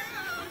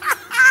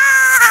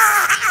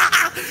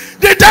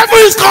 The devil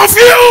is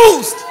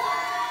confused.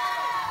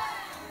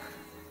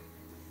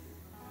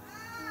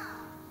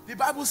 The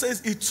Bible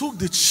says it took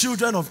the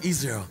children of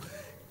Israel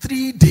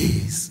 3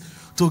 days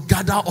to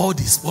gather all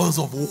the spoils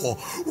of war.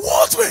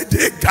 What were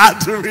they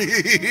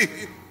gathering?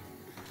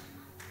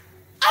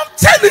 I'm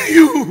telling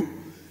you,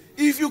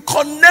 if you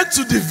connect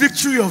to the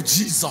victory of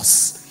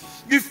Jesus,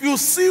 if you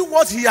see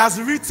what he has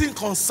written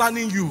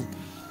concerning you,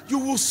 you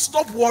will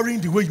stop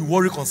worrying the way you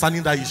worry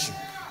concerning that issue.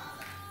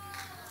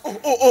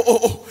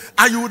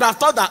 And you would have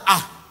thought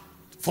that,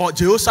 for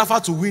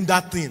Jehoshaphat to win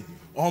that thing,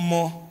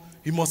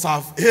 he must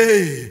have,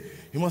 the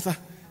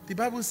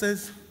Bible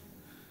says,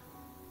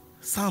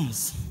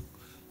 Psalms,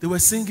 they were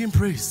singing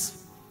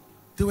praise.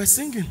 They were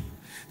singing.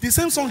 The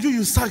same song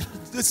you sang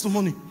this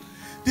morning.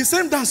 The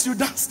same dance you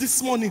danced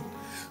this morning.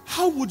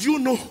 How would you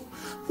know?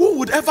 Who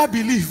would ever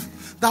believe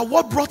that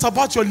what brought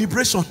about your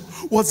liberation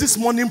was this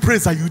morning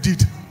praise that you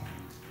did?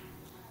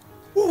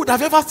 Who would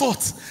have ever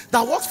thought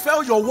that what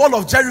fell your wall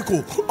of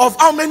Jericho of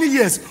how many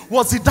years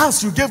was the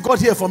dance you gave God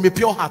here from a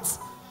pure heart?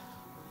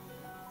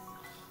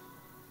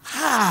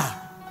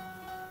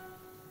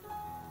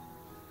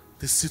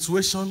 The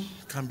situation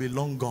can be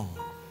long gone,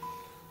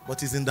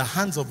 but it's in the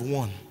hands of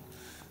one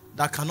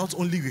that cannot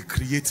only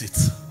recreate it,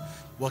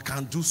 but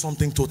can do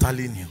something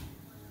totally new.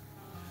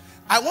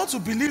 I want to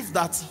believe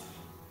that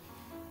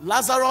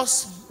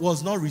Lazarus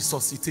was not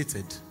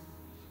resuscitated.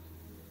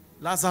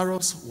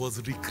 Lazarus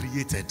was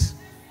recreated.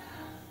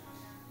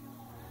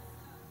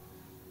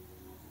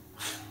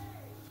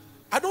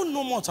 I don't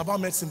know much about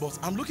medicine, but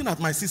I'm looking at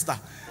my sister.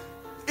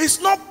 It's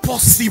not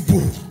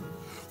possible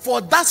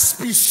for that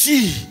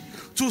species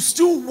to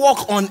still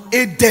walk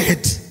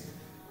unaided.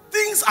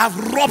 Things have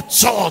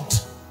ruptured.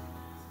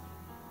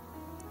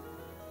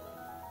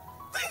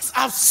 Things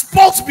have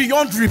spoiled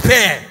beyond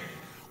repair.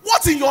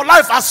 What in your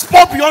life has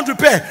spoiled beyond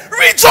repair?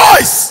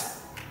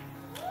 Rejoice!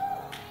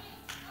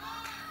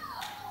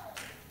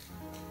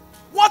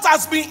 What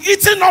has been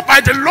eaten up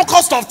by the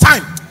locust of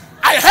time?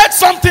 I heard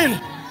something.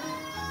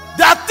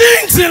 There are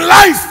things in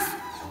life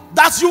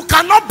that you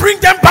cannot bring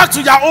them back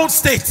to their old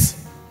state.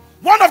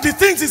 One of the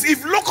things is,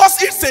 if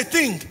locust eats a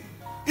thing,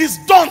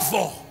 it's done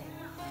for.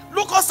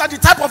 Locusts are the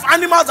type of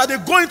animals that they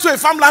go into a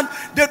farmland.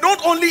 They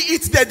don't only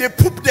eat there, they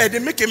poop there, they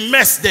make a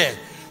mess there.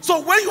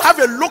 So when you have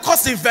a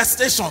locust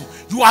infestation,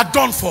 you are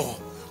done for.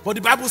 But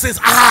the Bible says,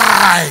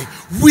 I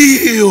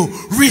will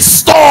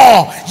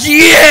restore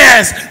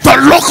years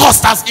the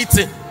locust has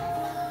eaten.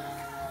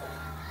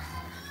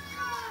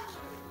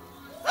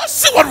 Let's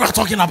see what we're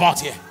talking about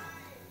here.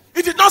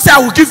 It did not say, I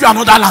will give you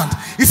another land.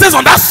 It says,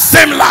 on that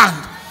same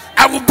land,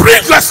 I will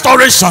bring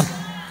restoration.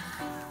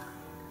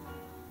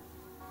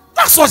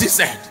 That's what he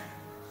said.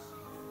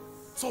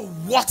 So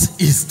what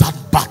is that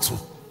battle?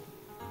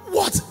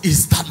 What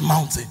is that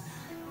mountain?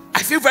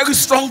 I feel very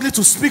strongly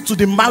to speak to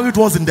the married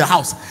ones in the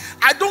house.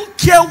 I don't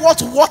care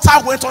what water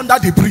went under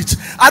the bridge.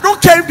 I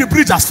don't care if the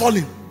bridge has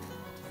fallen.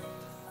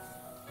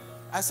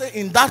 I say,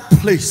 in that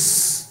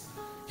place,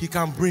 he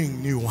can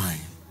bring new wine.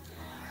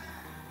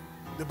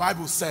 The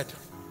Bible said,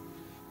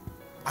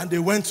 and they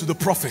went to the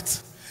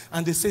prophet,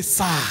 and they say,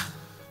 sir,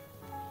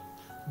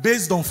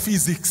 based on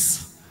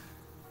physics,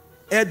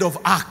 head of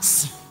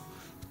axe,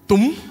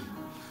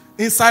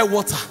 inside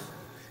water,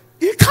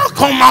 it can't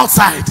come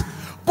outside,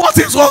 but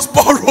it was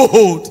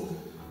borrowed.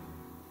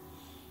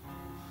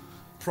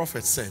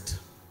 Prophet said,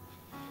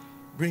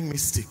 bring me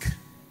stick.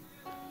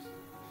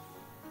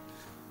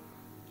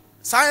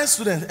 Science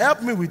student,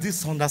 help me with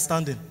this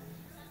understanding.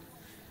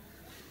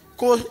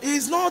 Because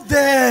it's not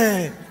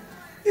there.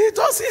 It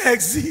doesn't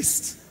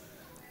exist.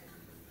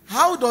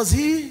 How does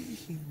he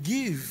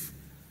give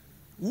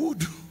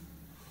wood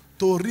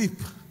to reap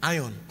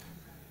iron?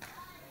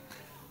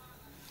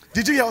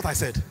 Did you hear what I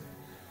said?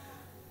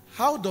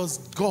 How does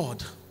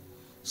God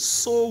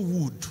sow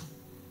wood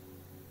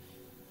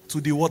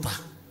to the water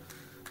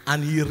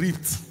and he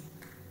reaped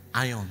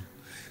iron?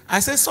 I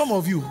say, some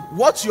of you,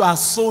 what you are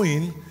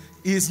sowing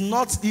is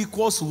not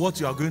equal to what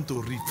you are going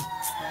to reap.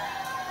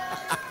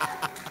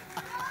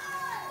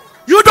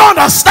 You don't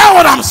understand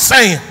what I'm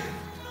saying.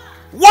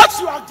 What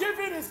you are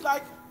giving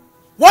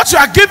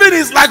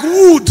is like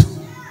wood,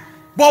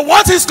 but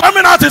what is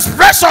coming out is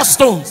precious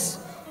stones.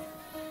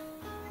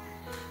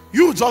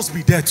 You just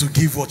be there to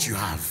give what you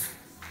have.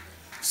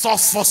 So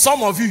for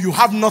some of you, you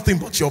have nothing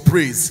but your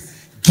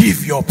praise.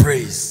 Give your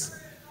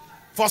praise.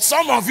 For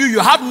some of you, you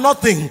have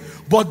nothing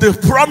but the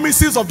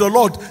promises of the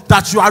Lord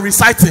that you are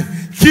reciting.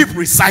 Keep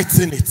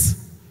reciting it.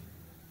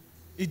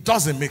 It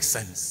doesn't make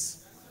sense.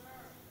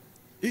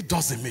 It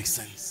doesn't make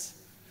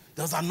sense.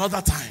 There was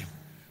another time,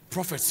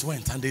 prophets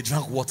went and they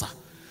drank water.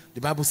 The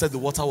Bible said the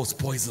water was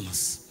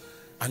poisonous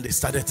and they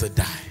started to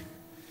die.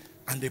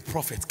 And the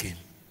prophet came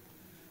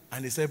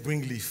and he said,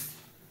 bring leaf.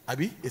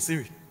 Abi, a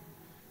Siri.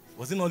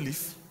 Was it not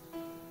leaf?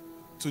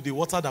 To the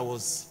water that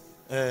was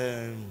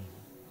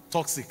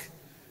toxic.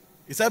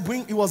 He said,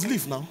 bring, it was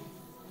leaf now.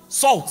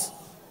 Salt.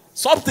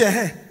 Salt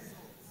there.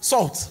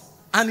 Salt.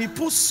 And he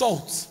put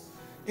salt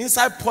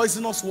inside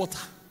poisonous water.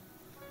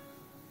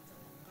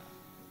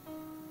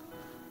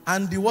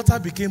 And the water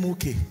became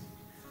okay.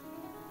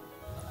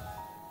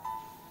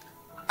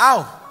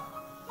 How?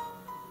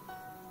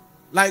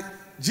 Like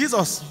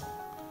Jesus,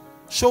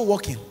 show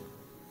walking.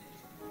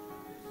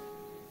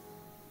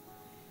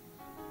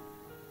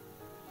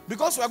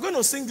 Because we are going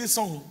to sing this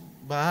song.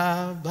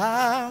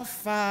 Baba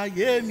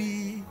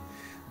Fayemi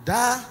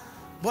Da.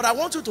 But I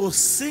want you to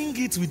sing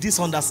it with this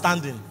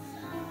understanding.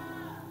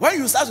 When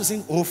you start to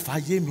sing, oh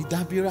Fayemi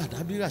Dabira,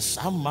 Dabira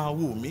Shama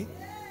Wumi,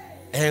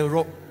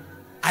 Ero,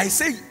 I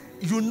say,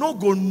 you no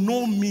go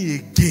know me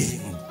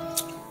again.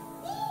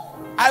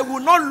 I will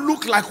not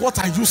look like what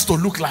I used to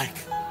look like.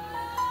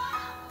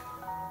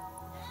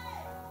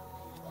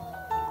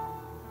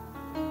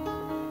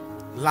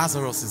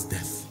 Lazarus'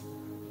 death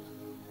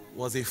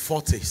was a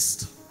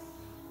foretaste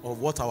of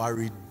what our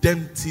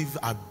redemptive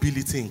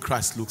ability in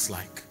Christ looks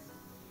like.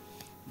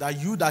 That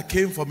you that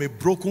came from a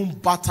broken,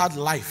 battered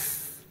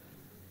life,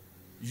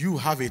 you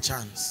have a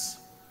chance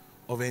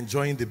of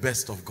enjoying the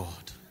best of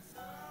God.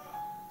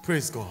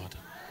 Praise God.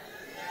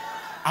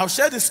 I'll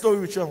share this story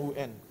with you and we'll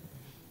end.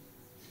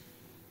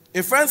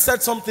 A friend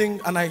said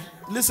something and I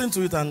listened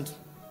to it, and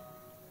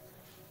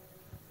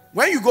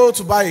when you go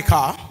to buy a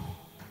car,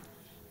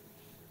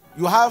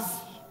 you have,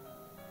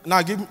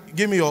 now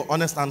give me your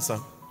honest answer.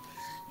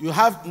 You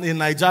have a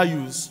Niger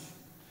use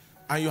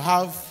and you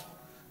have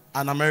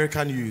an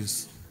American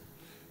use.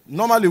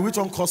 Normally, which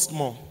one costs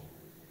more?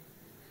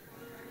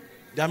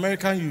 The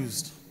American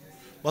used.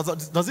 But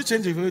does it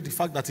change the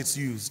fact that it's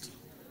used?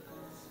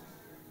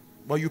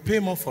 But you pay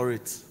more for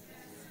it.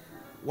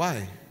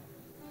 Why?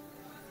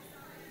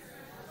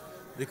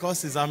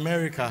 Because it's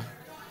America.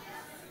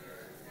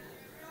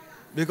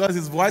 Because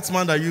it's white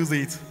man that use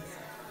it.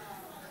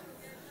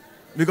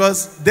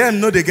 Because them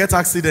know they get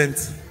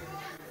accident.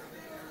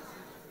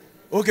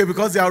 Okay,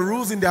 because there are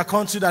rules in their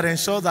country that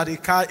ensure that the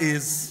car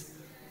is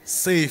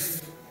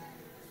safe.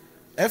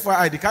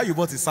 FYI, the car you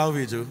bought is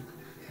salvage. Oh.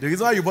 The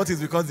reason why you bought it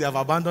is because they have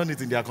abandoned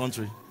it in their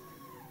country.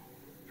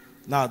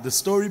 Now, the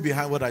story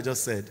behind what I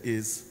just said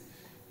is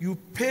you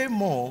pay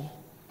more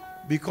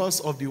because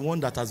of the one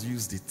that has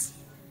used it.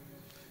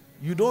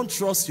 You don't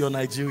trust your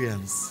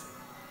Nigerians.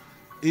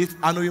 If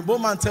an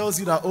Oyinbo man tells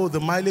you that, oh, the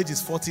mileage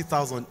is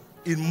 40,000,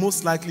 it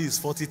most likely is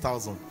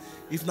 40,000.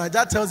 If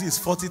Nigeria tells you it's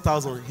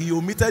 40,000, he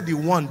omitted the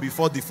one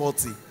before the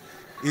 40.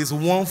 It's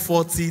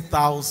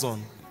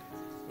 140,000.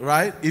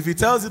 Right? If he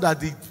tells you that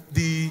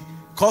the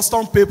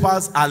custom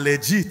papers are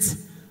legit,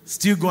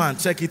 still go and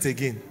check it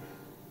again.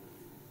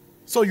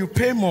 So you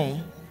pay more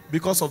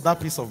because of that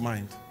peace of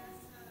mind.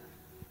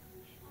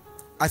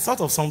 I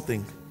thought of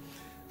something.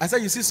 I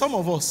said, you see, some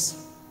of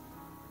us,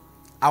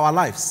 our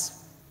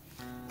lives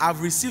have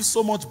received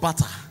so much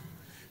butter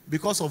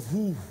because of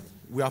who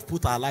we have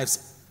put our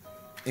lives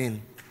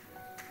in.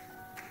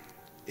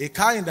 A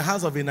car in the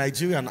hands of a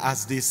Nigerian,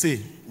 as they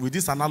say, with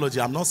this analogy,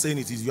 I'm not saying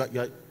it is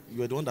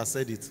you're the one that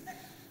said it,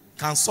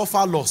 can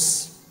suffer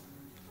loss.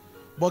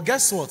 But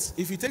guess what?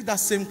 If you take that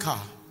same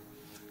car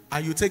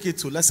and you take it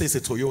to, let's say it's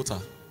a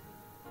Toyota,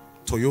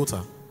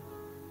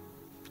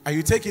 and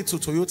you take it to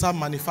Toyota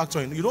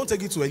manufacturing, you don't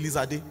take it to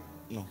Elizade,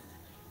 no.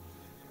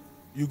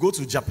 You go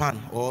to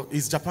Japan, or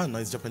it's Japan, no,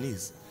 it's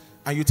Japanese,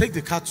 and you take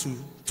the car to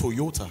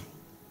Toyota.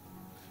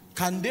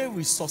 Can they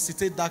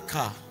resuscitate that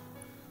car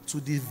to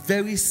the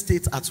very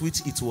state at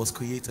which it was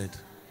created?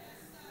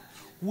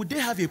 Would they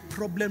have a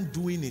problem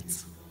doing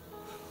it?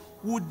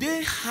 Would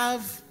they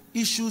have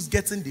issues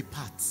getting the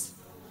parts?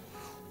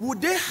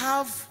 Would they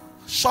have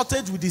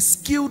shortage with the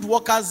skilled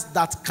workers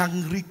that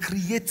can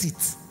recreate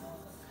it?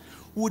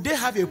 Would they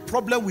have a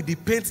problem with the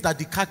paint that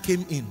the car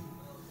came in?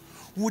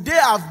 Would they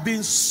have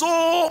been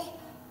so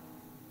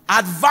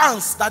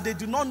advanced that they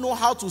do not know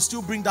how to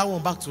still bring that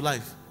one back to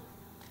life?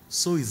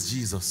 So is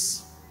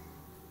Jesus.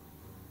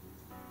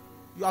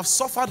 You have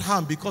suffered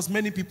harm because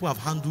many people have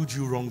handled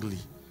you wrongly.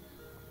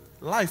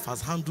 Life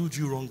has handled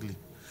you wrongly.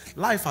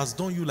 Life has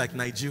done you like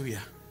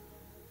Nigeria.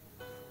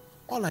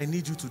 All I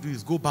need you to do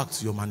is go back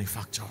to your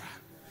manufacturer.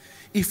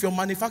 If your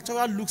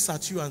manufacturer looks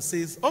at you and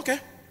says, okay,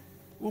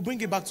 we'll bring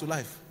it back to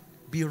life,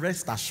 be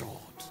rest assured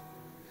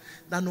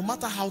that no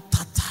matter how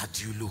tattered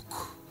you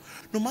look,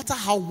 no matter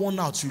how worn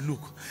out you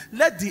look,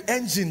 let the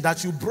engine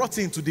that you brought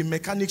into the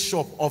mechanic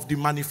shop of the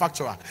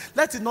manufacturer,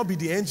 let it not be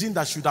the engine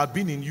that should have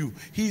been in you.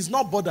 He is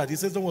not bothered. He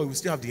says, don't worry, we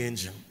still have the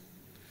engine.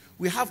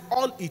 We have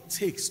all it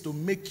takes to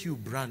make you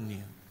brand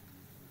new.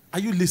 Are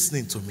you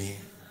listening to me?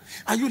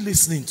 Are you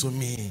listening to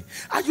me?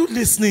 Are you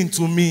listening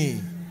to me?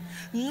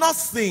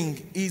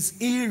 Nothing is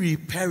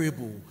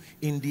irreparable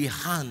in the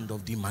hand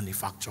of the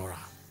manufacturer.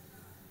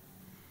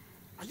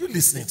 Are you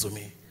listening to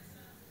me?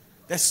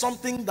 There's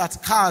something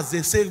that cars,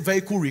 they say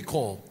vehicle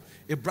recall.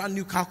 A brand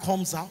new car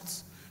comes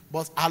out,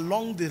 but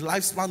along the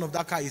lifespan of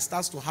that car, it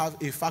starts to have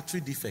a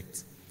factory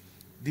defect.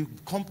 The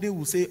company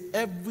will say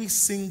every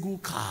single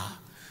car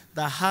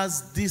that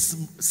has this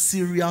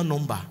serial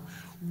number,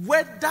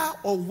 whether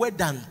or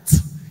whethern't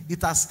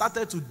it has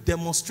started to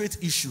demonstrate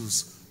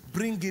issues,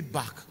 bring it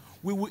back.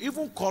 We will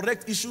even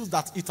correct issues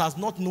that it has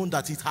not known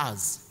that it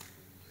has.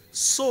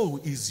 So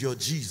is your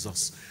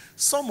Jesus.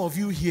 Some of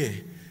you here,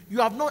 you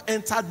have not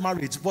entered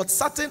marriage, but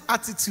certain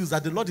attitudes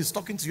that the Lord is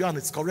talking to you and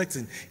it's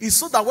correcting is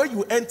so that when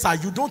you enter,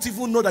 you don't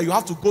even know that you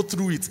have to go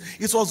through it.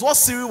 It was what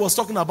Siri was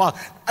talking about.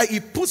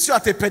 It puts you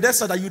at a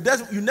pedestal that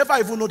you never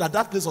even know that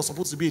that place was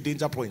supposed to be a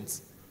danger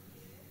point.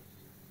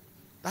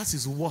 That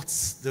is what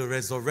the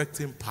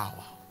resurrecting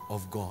power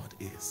of God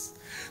is.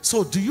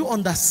 So do you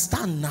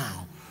understand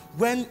now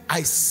when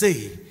I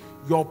say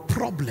your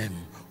problem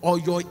or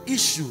your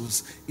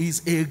issues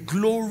is a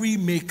glory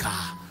maker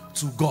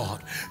to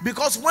God?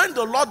 Because when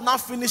the Lord now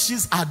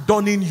finishes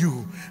adorning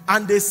you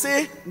and they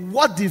say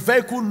what the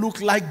vehicle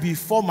looked like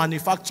before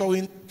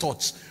manufacturing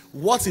touch,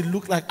 what it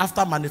looked like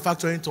after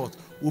manufacturing touch,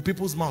 will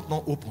people's mouth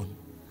not open?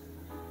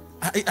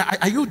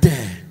 Are you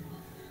there?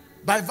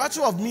 By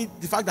virtue of me,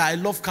 the fact that I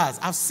love cars,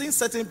 I've seen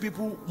certain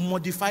people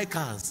modify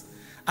cars.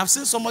 I've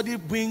seen somebody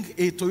bring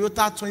a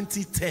Toyota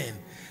 2010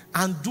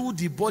 and do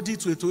the body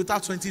to a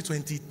Toyota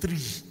 2023.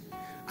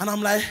 And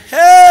I'm like,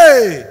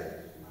 hey,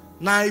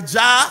 Niger.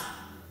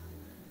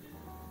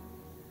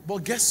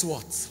 But guess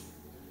what?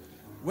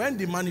 When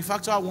the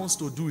manufacturer wants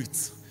to do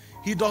it,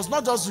 he does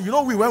not just,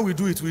 when we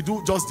do it, we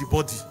do just the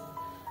body.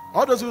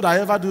 All those people that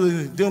ever do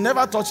it, they'll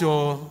never touch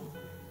your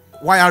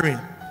wiring.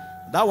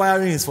 That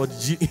wiring is for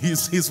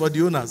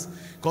the owners.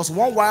 Because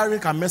one wiring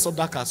can mess up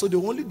that car. So they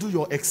only do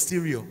your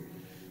exterior.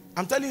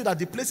 I'm telling you that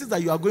the places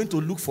that you are going to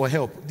look for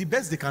help, the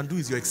best they can do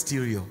is your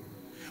exterior.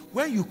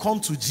 When you come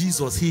to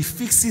Jesus, he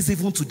fixes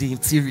even to the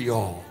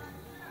interior.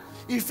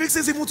 He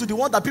fixes even to the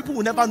one that people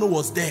will never know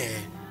was there.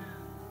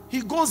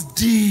 He goes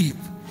deep.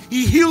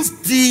 He heals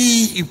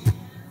deep.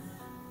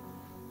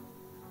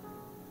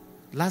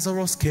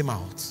 Lazarus came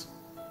out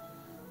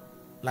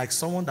like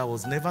someone that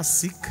was never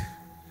sick,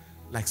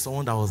 like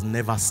someone that was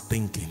never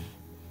stinking.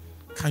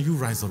 Can you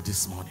rise up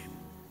this morning?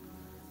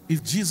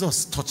 If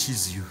Jesus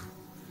touches you,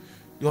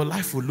 your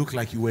life will look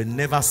like you were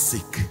never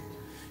sick.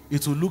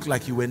 It will look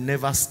like you were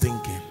never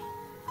stinking.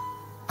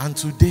 And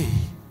today,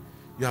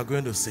 you are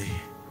going to say,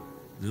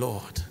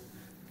 Lord,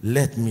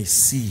 let me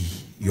see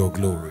your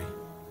glory.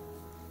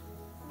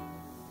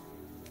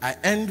 I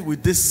end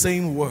with this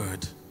same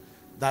word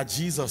that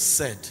Jesus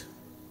said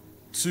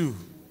to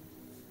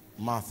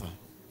Martha.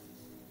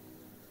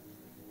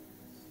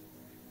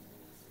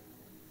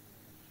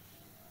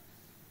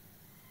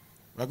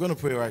 We're going to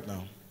pray right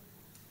now.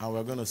 And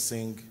we're going to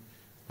sing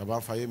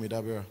about Fayemi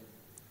Dabira.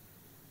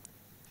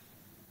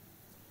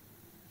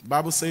 The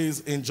Bible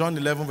says in John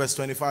 11 verse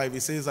 25,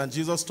 it says, and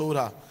Jesus told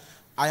her,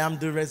 I am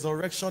the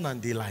resurrection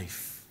and the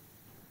life.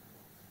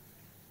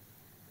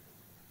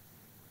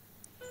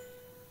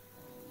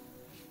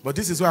 But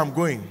this is where I'm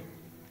going.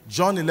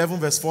 John 11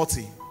 verse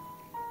 40.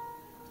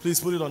 Please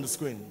put it on the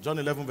screen. John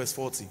 11 verse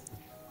 40.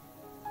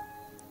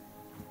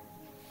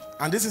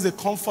 And this is a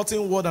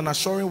comforting word and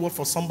assuring word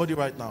for somebody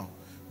right now.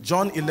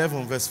 John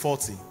 11 verse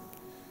 40.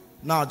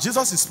 Now,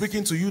 Jesus is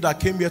speaking to you that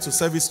came here to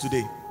service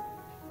today.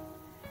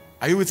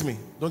 Are you with me?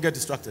 Don't get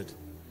distracted.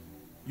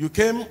 You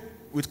came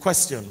with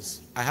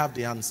questions. I have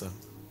the answer.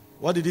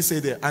 What did he say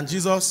there? And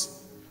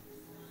Jesus,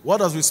 what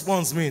does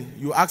response mean?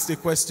 You asked a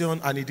question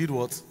and he did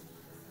what?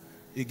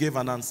 He gave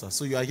an answer.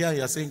 So you are here and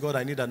you are saying, God,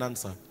 I need an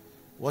answer.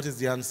 What is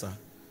the answer?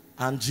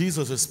 And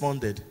Jesus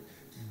responded,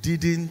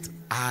 didn't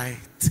I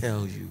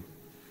tell you?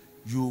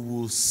 You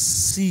will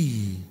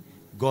see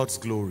God's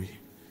glory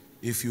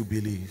if you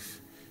believe.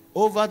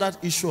 Over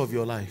that issue of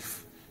your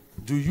life,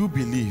 do you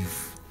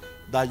believe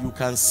that you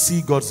can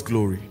see God's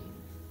glory?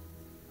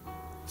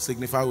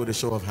 Signify with a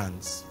show of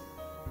hands.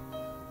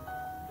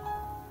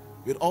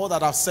 With all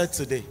that I've said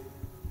today,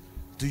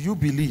 do you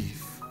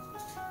believe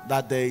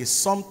that there is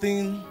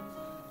something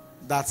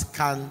that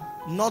can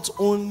not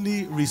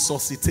only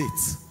resuscitate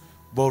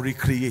but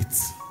recreate?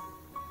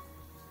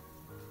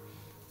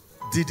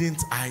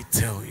 Didn't I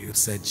tell you,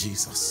 said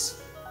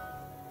Jesus,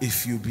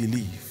 if you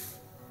believe,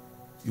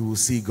 you will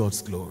see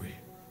God's glory.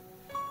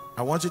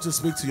 I want you to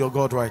speak to your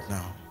God right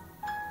now.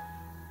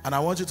 And I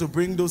want you to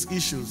bring those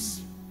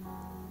issues.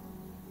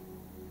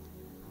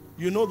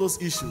 You know those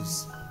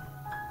issues.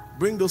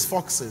 Bring those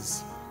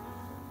foxes.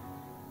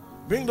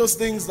 Bring those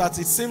things that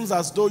it seems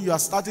as though you are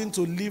starting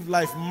to live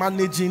life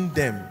managing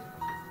them.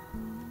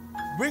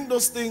 Bring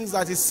those things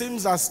that it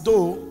seems as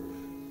though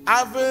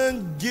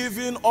having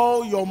given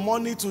all your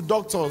money to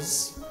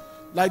doctors,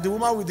 like the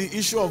woman with the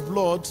issue of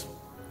blood,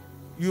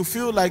 you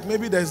feel like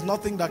maybe there's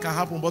nothing that can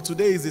happen, but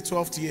today is the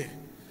 12th year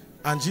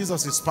and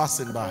Jesus is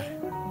passing by.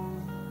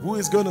 Who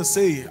is going to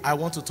say, I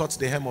want to touch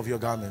the hem of your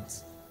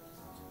garment?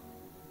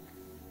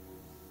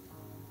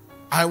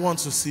 I want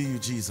to see you,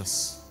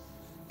 Jesus.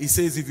 He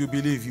says, if you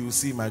believe, you will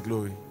see my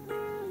glory.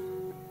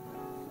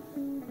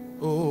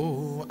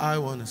 Oh, I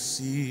want to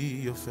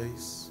see your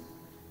face.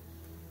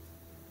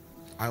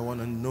 I want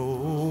to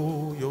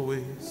know your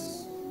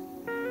ways.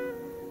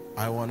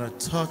 I want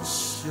to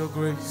touch your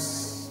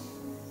grace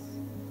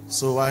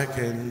so I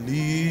can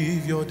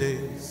live your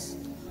days.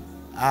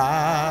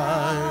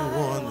 I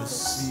want to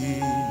see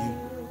you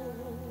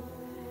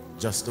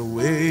just the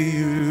way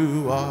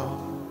you are.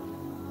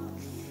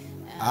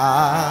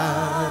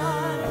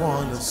 I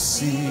want to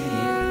see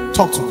you.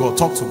 Talk to God,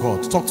 talk to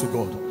God, talk to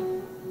God,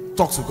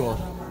 talk to God.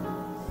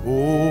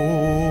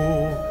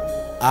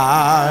 Oh,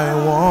 I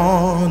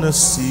want to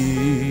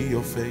see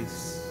your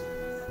face.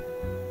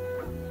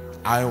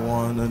 I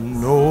want to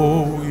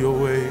know your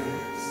ways.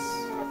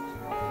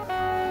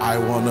 I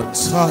want to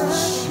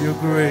touch your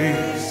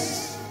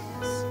grace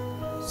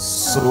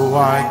so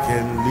I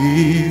can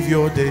live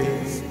your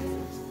days.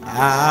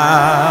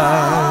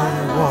 I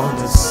want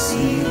to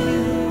see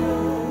you.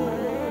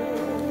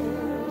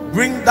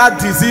 Bring that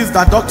disease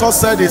that doctor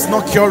said is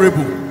not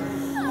curable.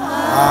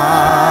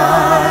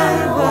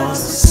 I want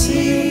to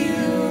see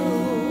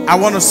you. I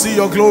want to see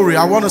your glory.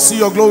 I want to see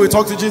your glory.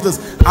 Talk to Jesus.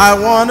 I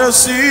want to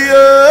see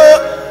you.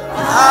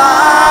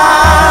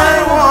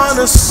 I want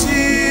to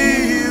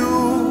see you.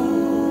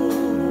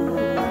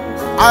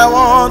 I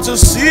want to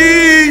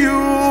see you.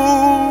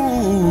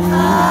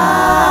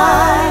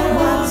 I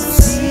want to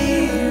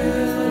see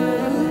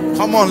you.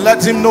 Come on,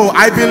 let him know.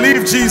 I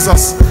believe,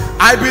 Jesus.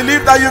 I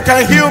believe that you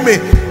can heal me.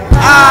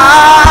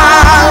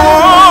 I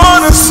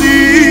want to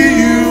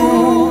see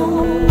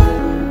you.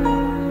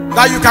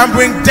 That you can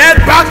bring dead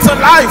back to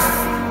life.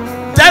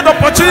 Dead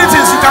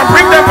opportunities, you can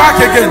bring them back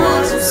again.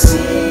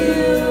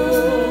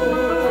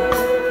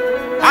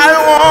 I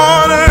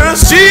want to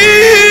see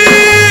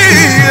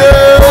you.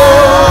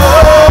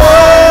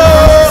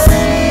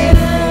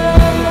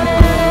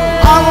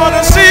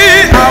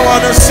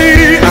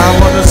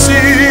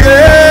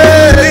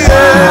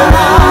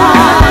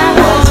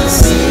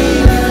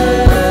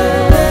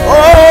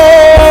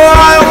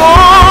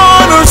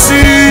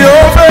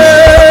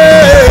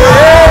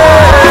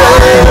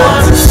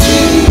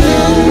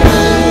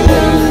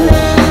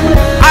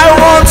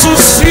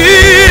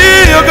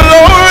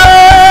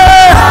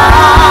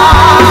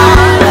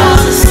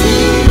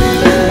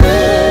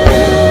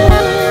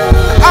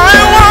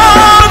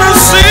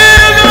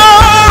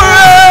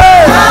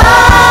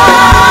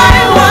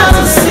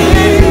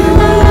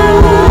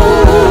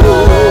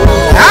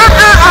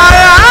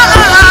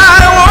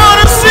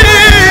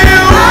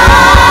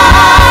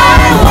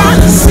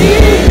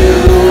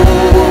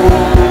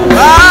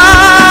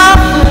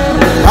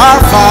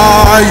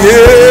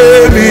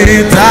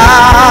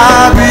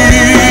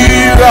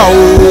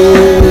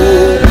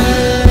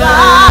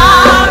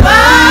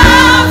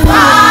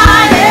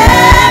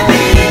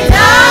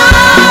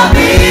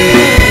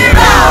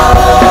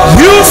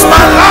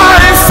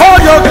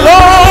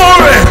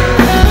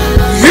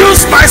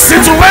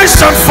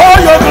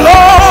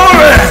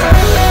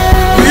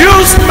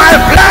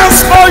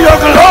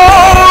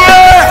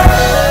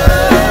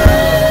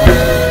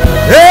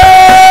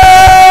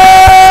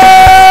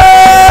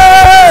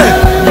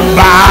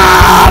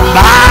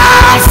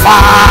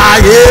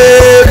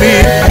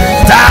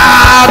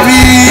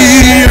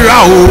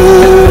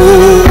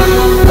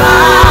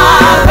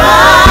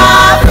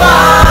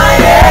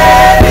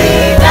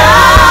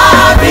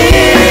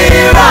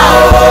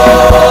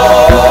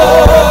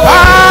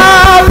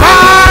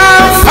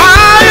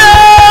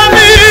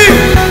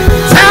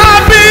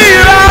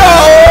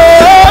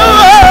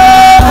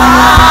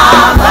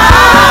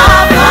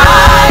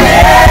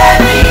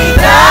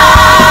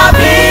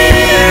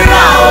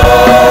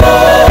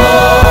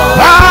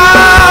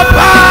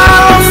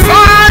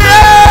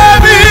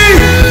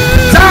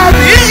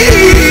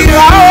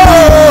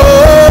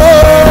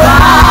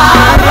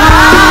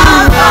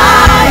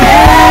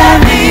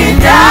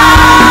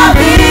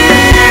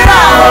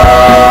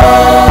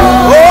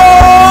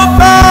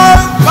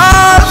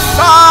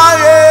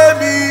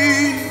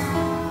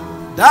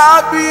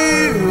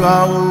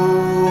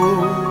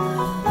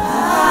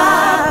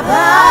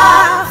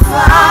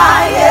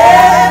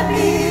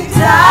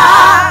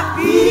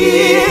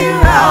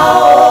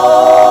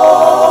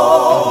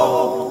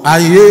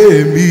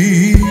 Ayé mi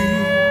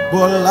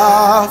bọ́lá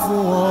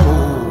fún ọ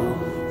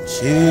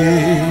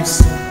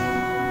Jésù,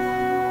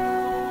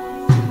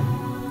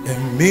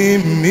 ẹ̀mí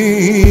mi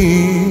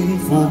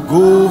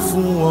fògo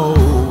fún ọ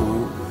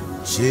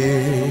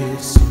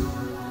Jésù.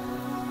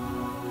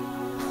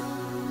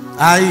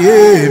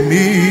 Ayé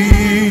mi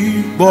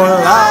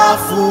bọ́lá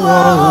fún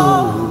ọ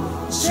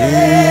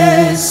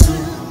Jésù,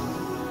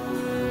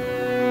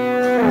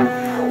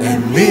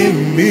 ẹ̀mí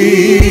mi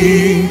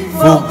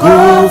fògo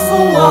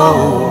fún ọ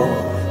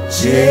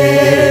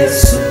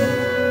Jésù.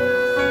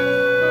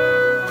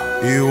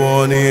 Ìwọ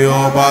ni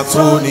ọba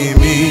tó ní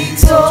mi,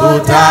 tó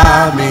dá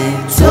mi,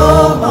 tó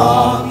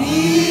mọ̀ mí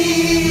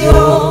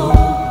o.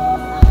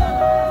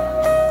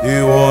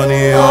 Ìwọ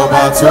ni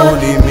ọba tó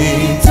ní mi,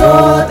 tó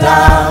dá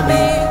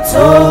mi,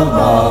 tó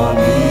mọ̀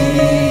mí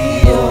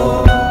o.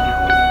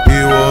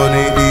 Ìwọ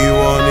ni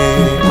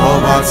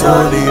ọba tó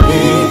ní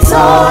mi,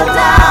 tó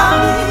dá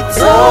mi,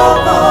 tó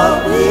mọ̀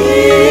mí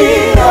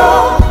o.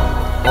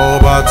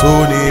 Ọba tó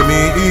ní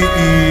mi,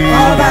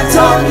 ọba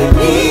tó ní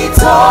mi,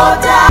 tó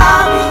dá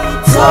mi,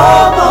 tó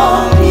mọ̀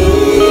mí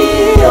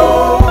o.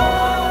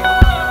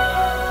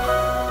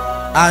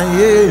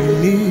 Ayé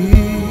mi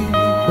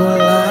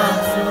bọ́lá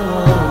fún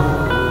ọ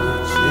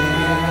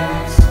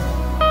Jésù,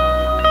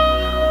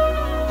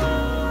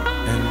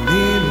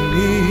 ẹ̀mí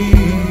mi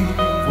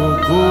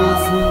fògo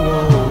fún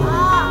ọ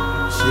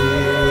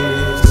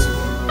Jésù.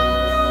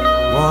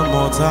 One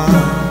more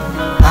time.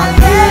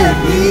 Ayé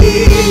mi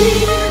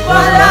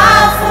bọ́lá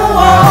fún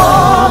ọ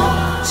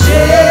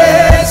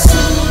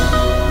Jésù,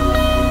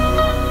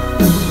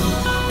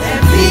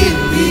 ẹ̀mí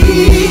mi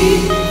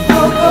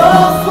fògo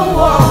fún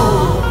ọ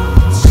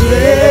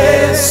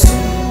Jésù.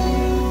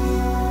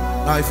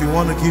 Now if you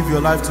want to give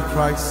your life to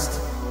Christ,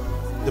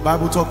 the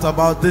Bible talked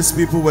about these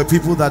people were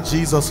people that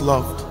Jesus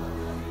loved.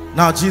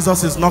 Now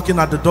Jesus is knocking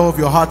at the door of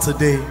your heart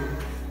today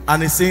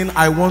and he's saying,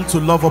 I want to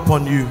love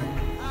upon you.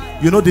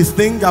 You know, this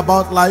thing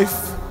about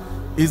life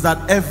is that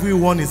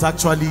everyone is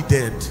actually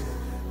dead.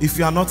 If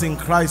you are not in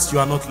Christ, you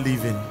are not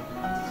living.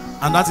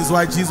 And that is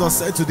why Jesus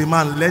said to the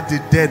man, let the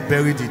dead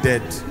bury the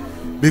dead.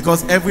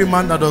 Because every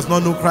man that does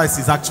not know Christ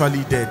is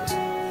actually dead.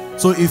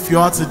 So if you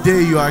are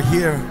today, you are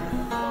here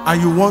and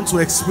you want to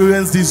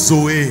experience this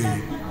Zoe,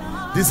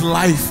 this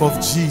life of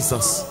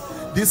Jesus,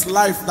 this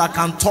life that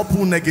can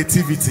topple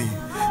negativity,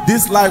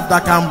 this life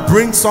that can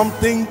bring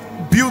something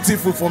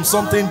beautiful from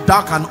something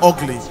dark and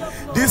ugly,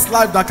 this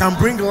life that can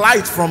bring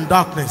light from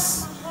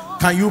darkness,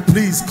 can you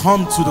please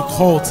come to the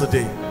call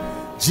today?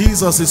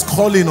 Jesus is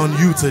calling on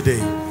you today.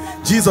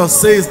 Jesus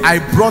says, I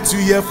brought you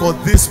here for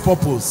this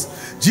purpose.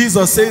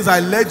 Jesus says, I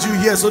led you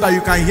here so that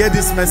you can hear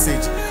this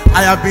message.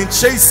 I have been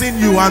chasing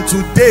you, and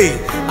today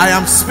I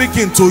am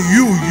speaking to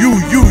you.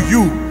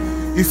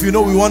 If you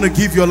know we want to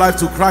give your life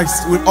to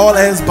Christ, with all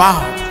heads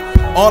bowed,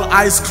 all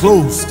eyes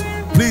closed,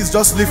 please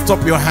just lift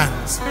up your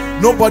hands.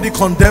 Nobody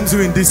condemns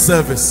you in this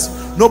service.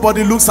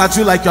 Nobody looks at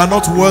you like you are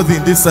not worthy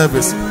in this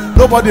service.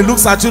 Nobody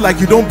looks at you like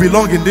you don't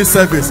belong in this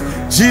service.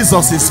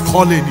 Jesus is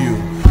calling you.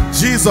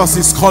 Jesus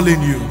is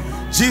calling you.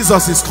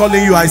 Jesus is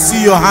calling you. I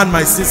see your hand,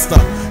 my sister.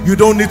 You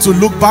don't need to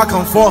look back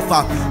and forth.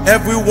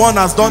 Everyone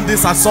has done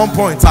this at some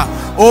point.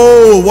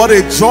 Oh, what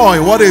a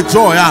joy, what a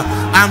joy.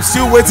 I'm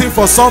still waiting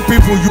for some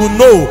people. You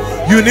know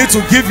you need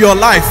to give your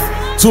life.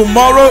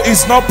 Tomorrow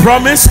is not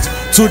promised.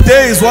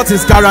 Today is what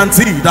is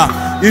guaranteed.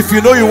 If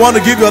you know you want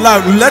to give your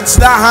life, let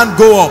that hand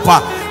go up.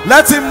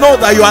 Let him know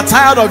that you are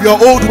tired of your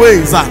old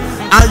ways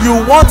and you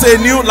want a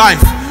new life.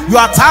 You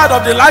are tired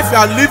of the life you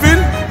are living.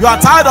 You are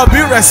tired of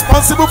being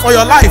responsible for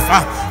your life.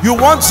 You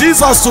want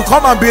Jesus to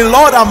come and be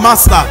Lord and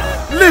Master.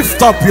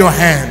 Lift up your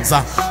hands.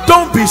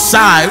 Don't be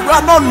shy. We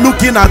are not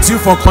looking at you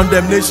for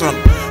condemnation.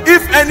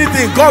 If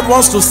anything, God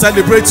wants to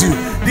celebrate you.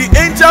 The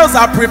angels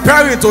are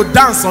preparing to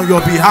dance on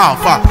your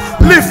behalf.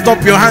 Lift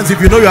up your hands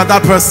if you know you are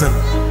that person.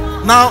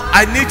 Now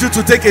I need you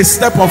to take a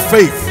step of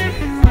faith.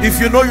 If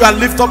you know you are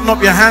lifting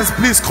up your hands,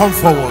 please come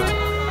forward.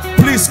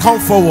 Please come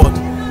forward.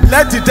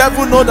 Let the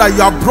devil know that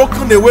you are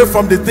broken away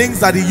from the things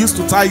that he used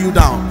to tie you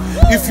down.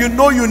 If you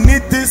know you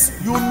need this,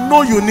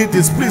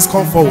 please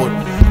come forward.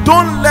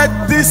 Don't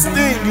let this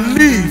thing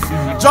leave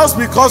just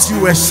because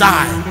you were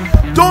shy.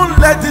 Don't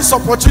let this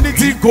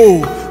opportunity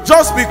go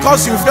just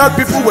because you felt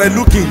people were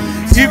looking.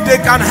 If they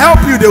can help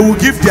you, they will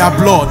give their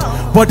blood,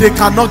 but they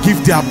cannot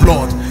give their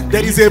blood.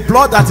 There is a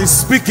blood that is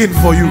speaking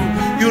for you.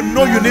 You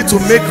know you need to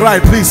make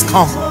right. Please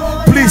come.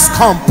 Please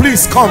come.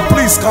 Please come.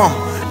 Please come.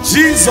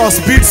 Jesus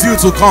bids you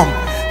to come.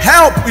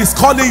 Help is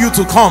calling you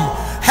to come.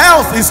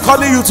 Health is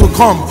calling you to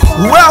come.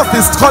 Wealth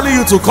is calling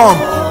you to come.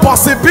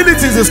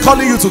 Possibilities is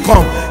calling you to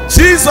come.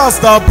 Jesus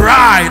the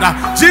bride,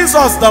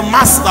 Jesus the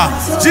master,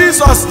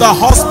 Jesus the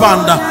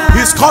husband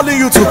is calling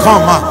you to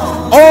come.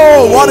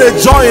 Oh, what a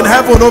joy in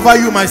heaven over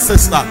you, my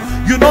sister.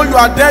 You know you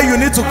are there, you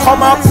need to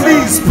come out.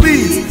 Please,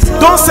 please,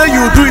 don't say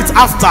you will do it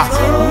after.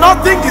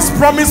 Nothing is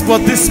promised but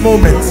this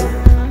moment.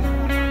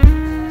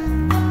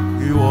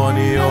 You want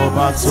it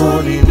over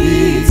Tony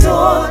me.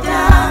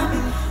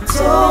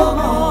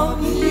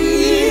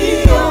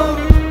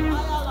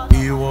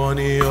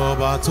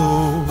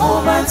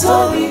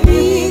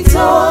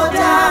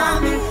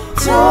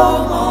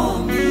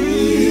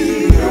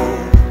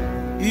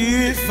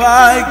 If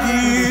I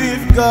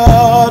give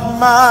God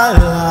my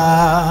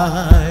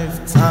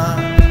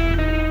lifetime,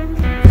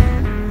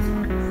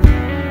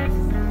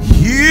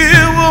 He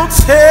will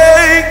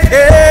take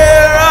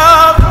care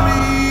of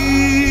me.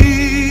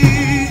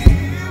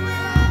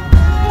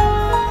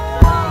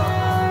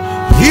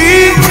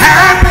 He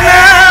can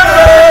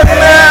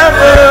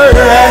never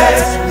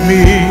let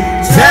me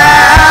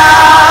down.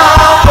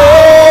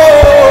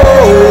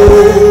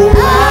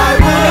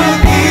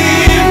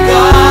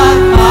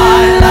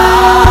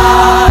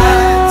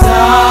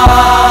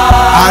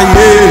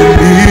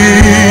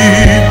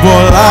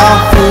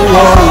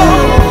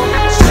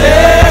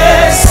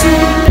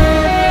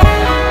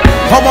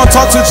 Come on,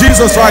 talk to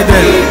Jesus right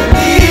there.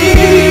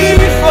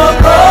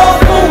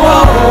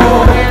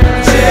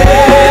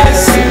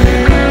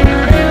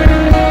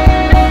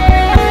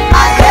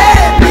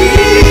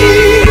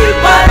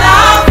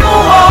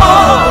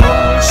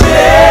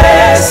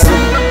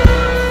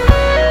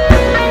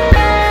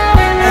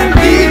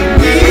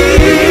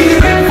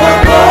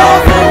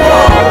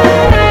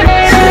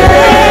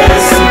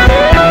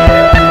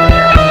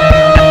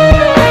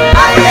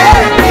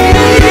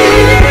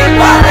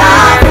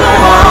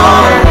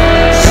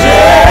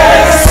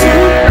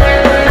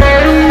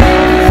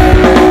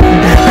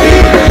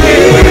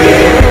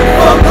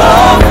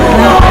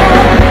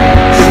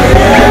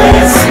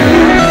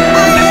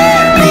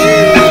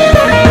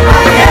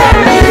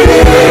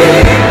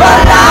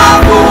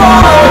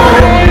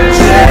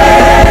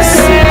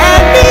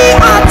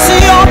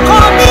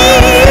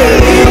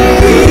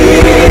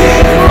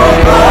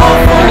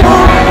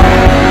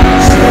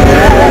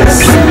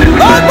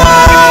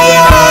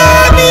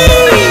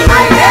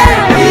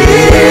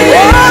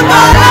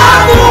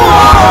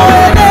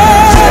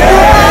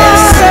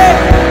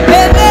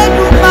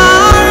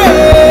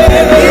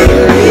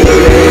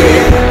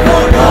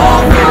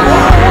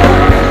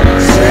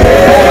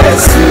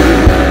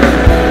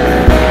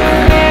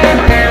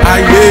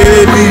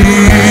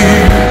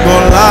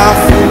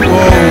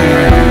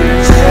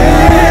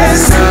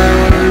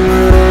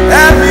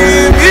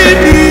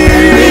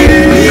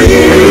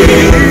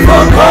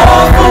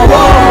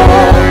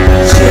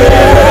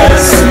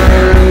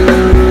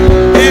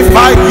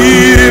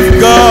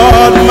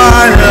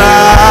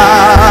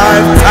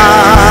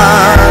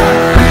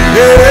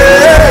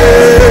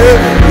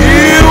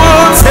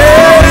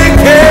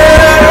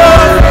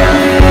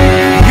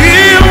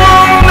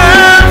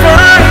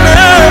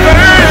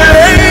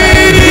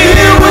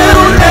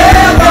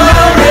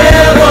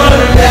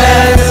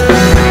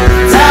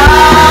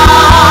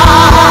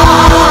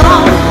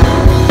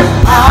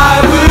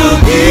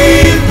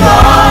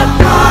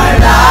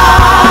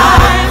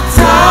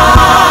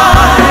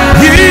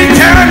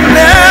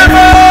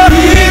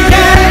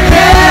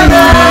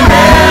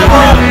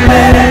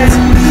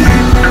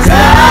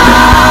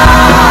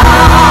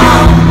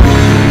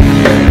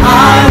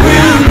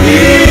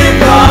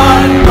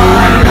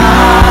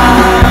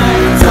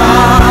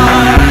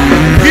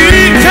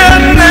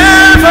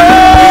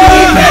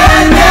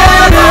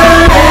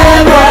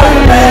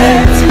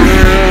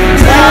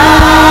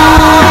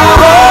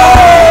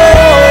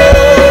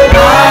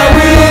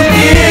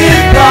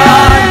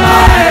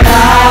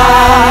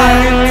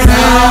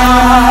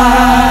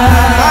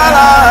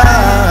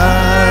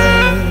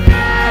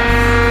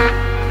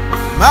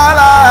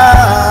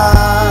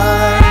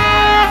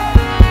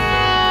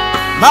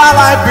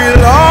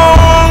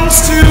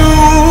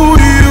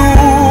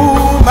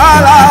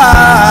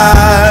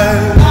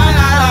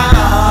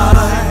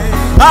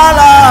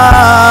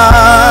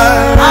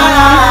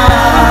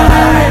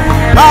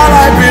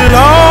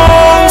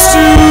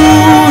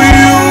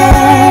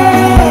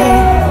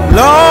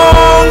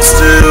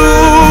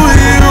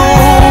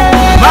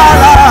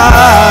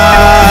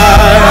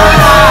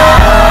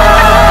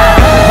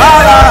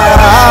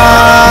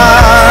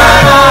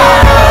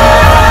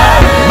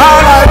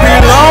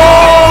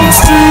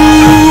 To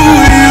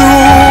you.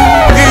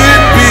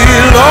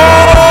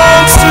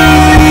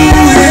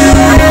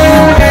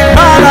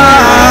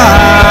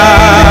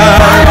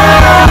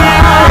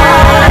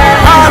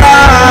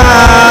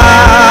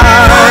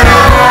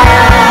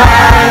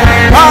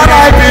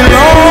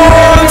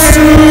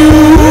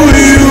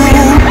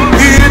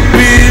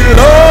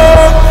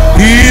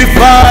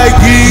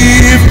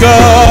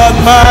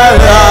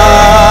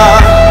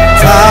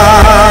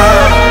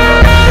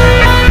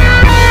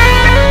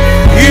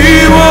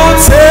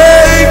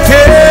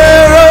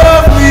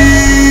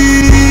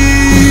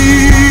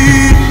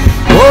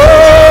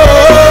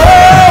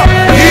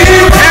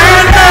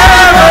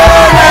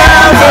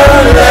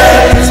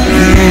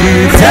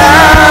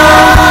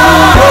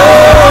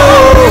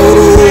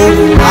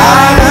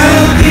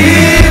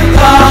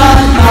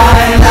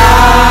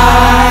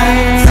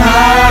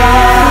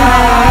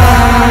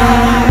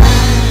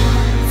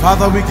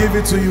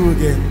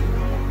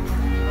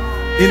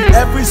 In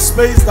every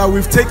space that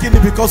we've taken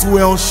it because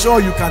we're unsure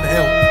you can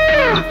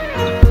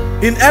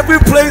help. In every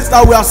place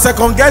that we have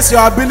second-guessed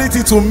your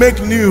ability to make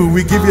new,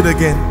 we give it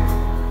again.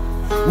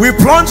 We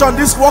plunge on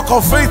this walk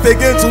of faith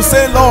again to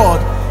say,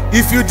 Lord,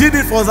 if you did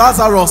it for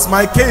Lazarus,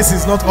 my case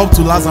is not up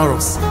to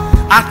Lazarus.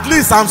 At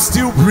least I'm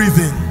still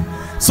breathing,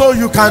 so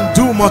you can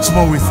do much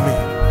more with me.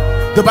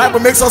 The Bible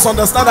makes us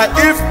understand that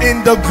if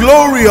in the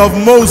glory of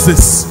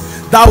Moses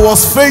that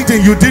was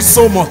fading you did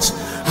so much,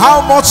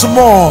 how much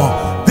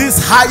more this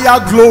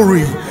higher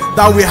glory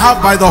that we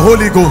have by the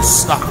Holy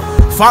Ghost.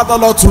 Father,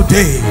 Lord,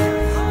 today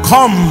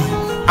come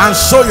and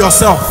show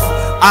yourself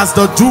as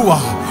the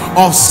doer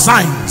of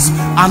signs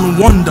and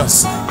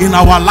wonders in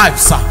our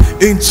lives,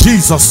 in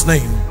Jesus'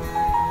 name.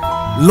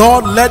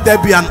 Lord, let there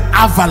be an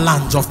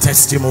avalanche of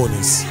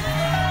testimonies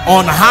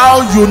on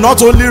how you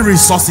not only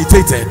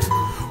resuscitated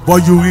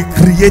but you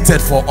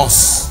recreated for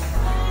us,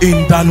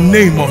 in the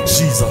name of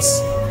Jesus.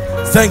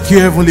 Thank you,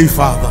 Heavenly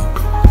Father,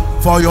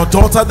 for your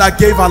daughter that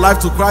gave her life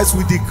to Christ.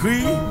 We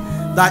decree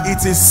that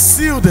it is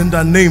sealed in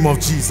the name of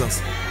Jesus.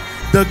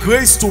 The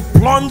grace to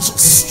plunge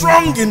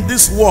strong in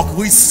this walk,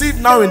 receive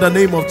now in the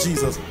name of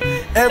Jesus.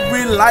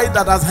 Every light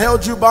that has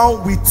held you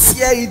bound, we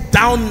tear it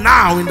down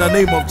now in the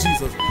name of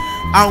Jesus.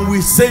 And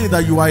we say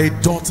that you are a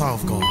daughter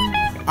of God.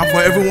 And for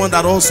everyone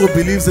that also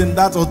believes in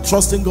that or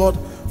trusts in God,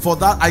 for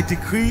that I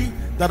decree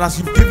that as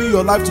you've given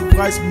your life to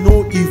Christ,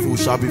 no evil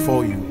shall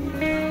befall you.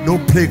 No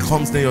plague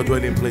comes near your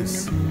dwelling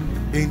place.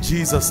 In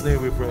Jesus'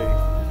 name we pray.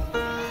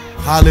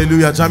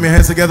 Hallelujah. Jam your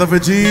hands together for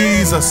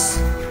Jesus.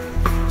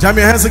 Jam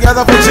your hands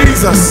together for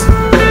Jesus.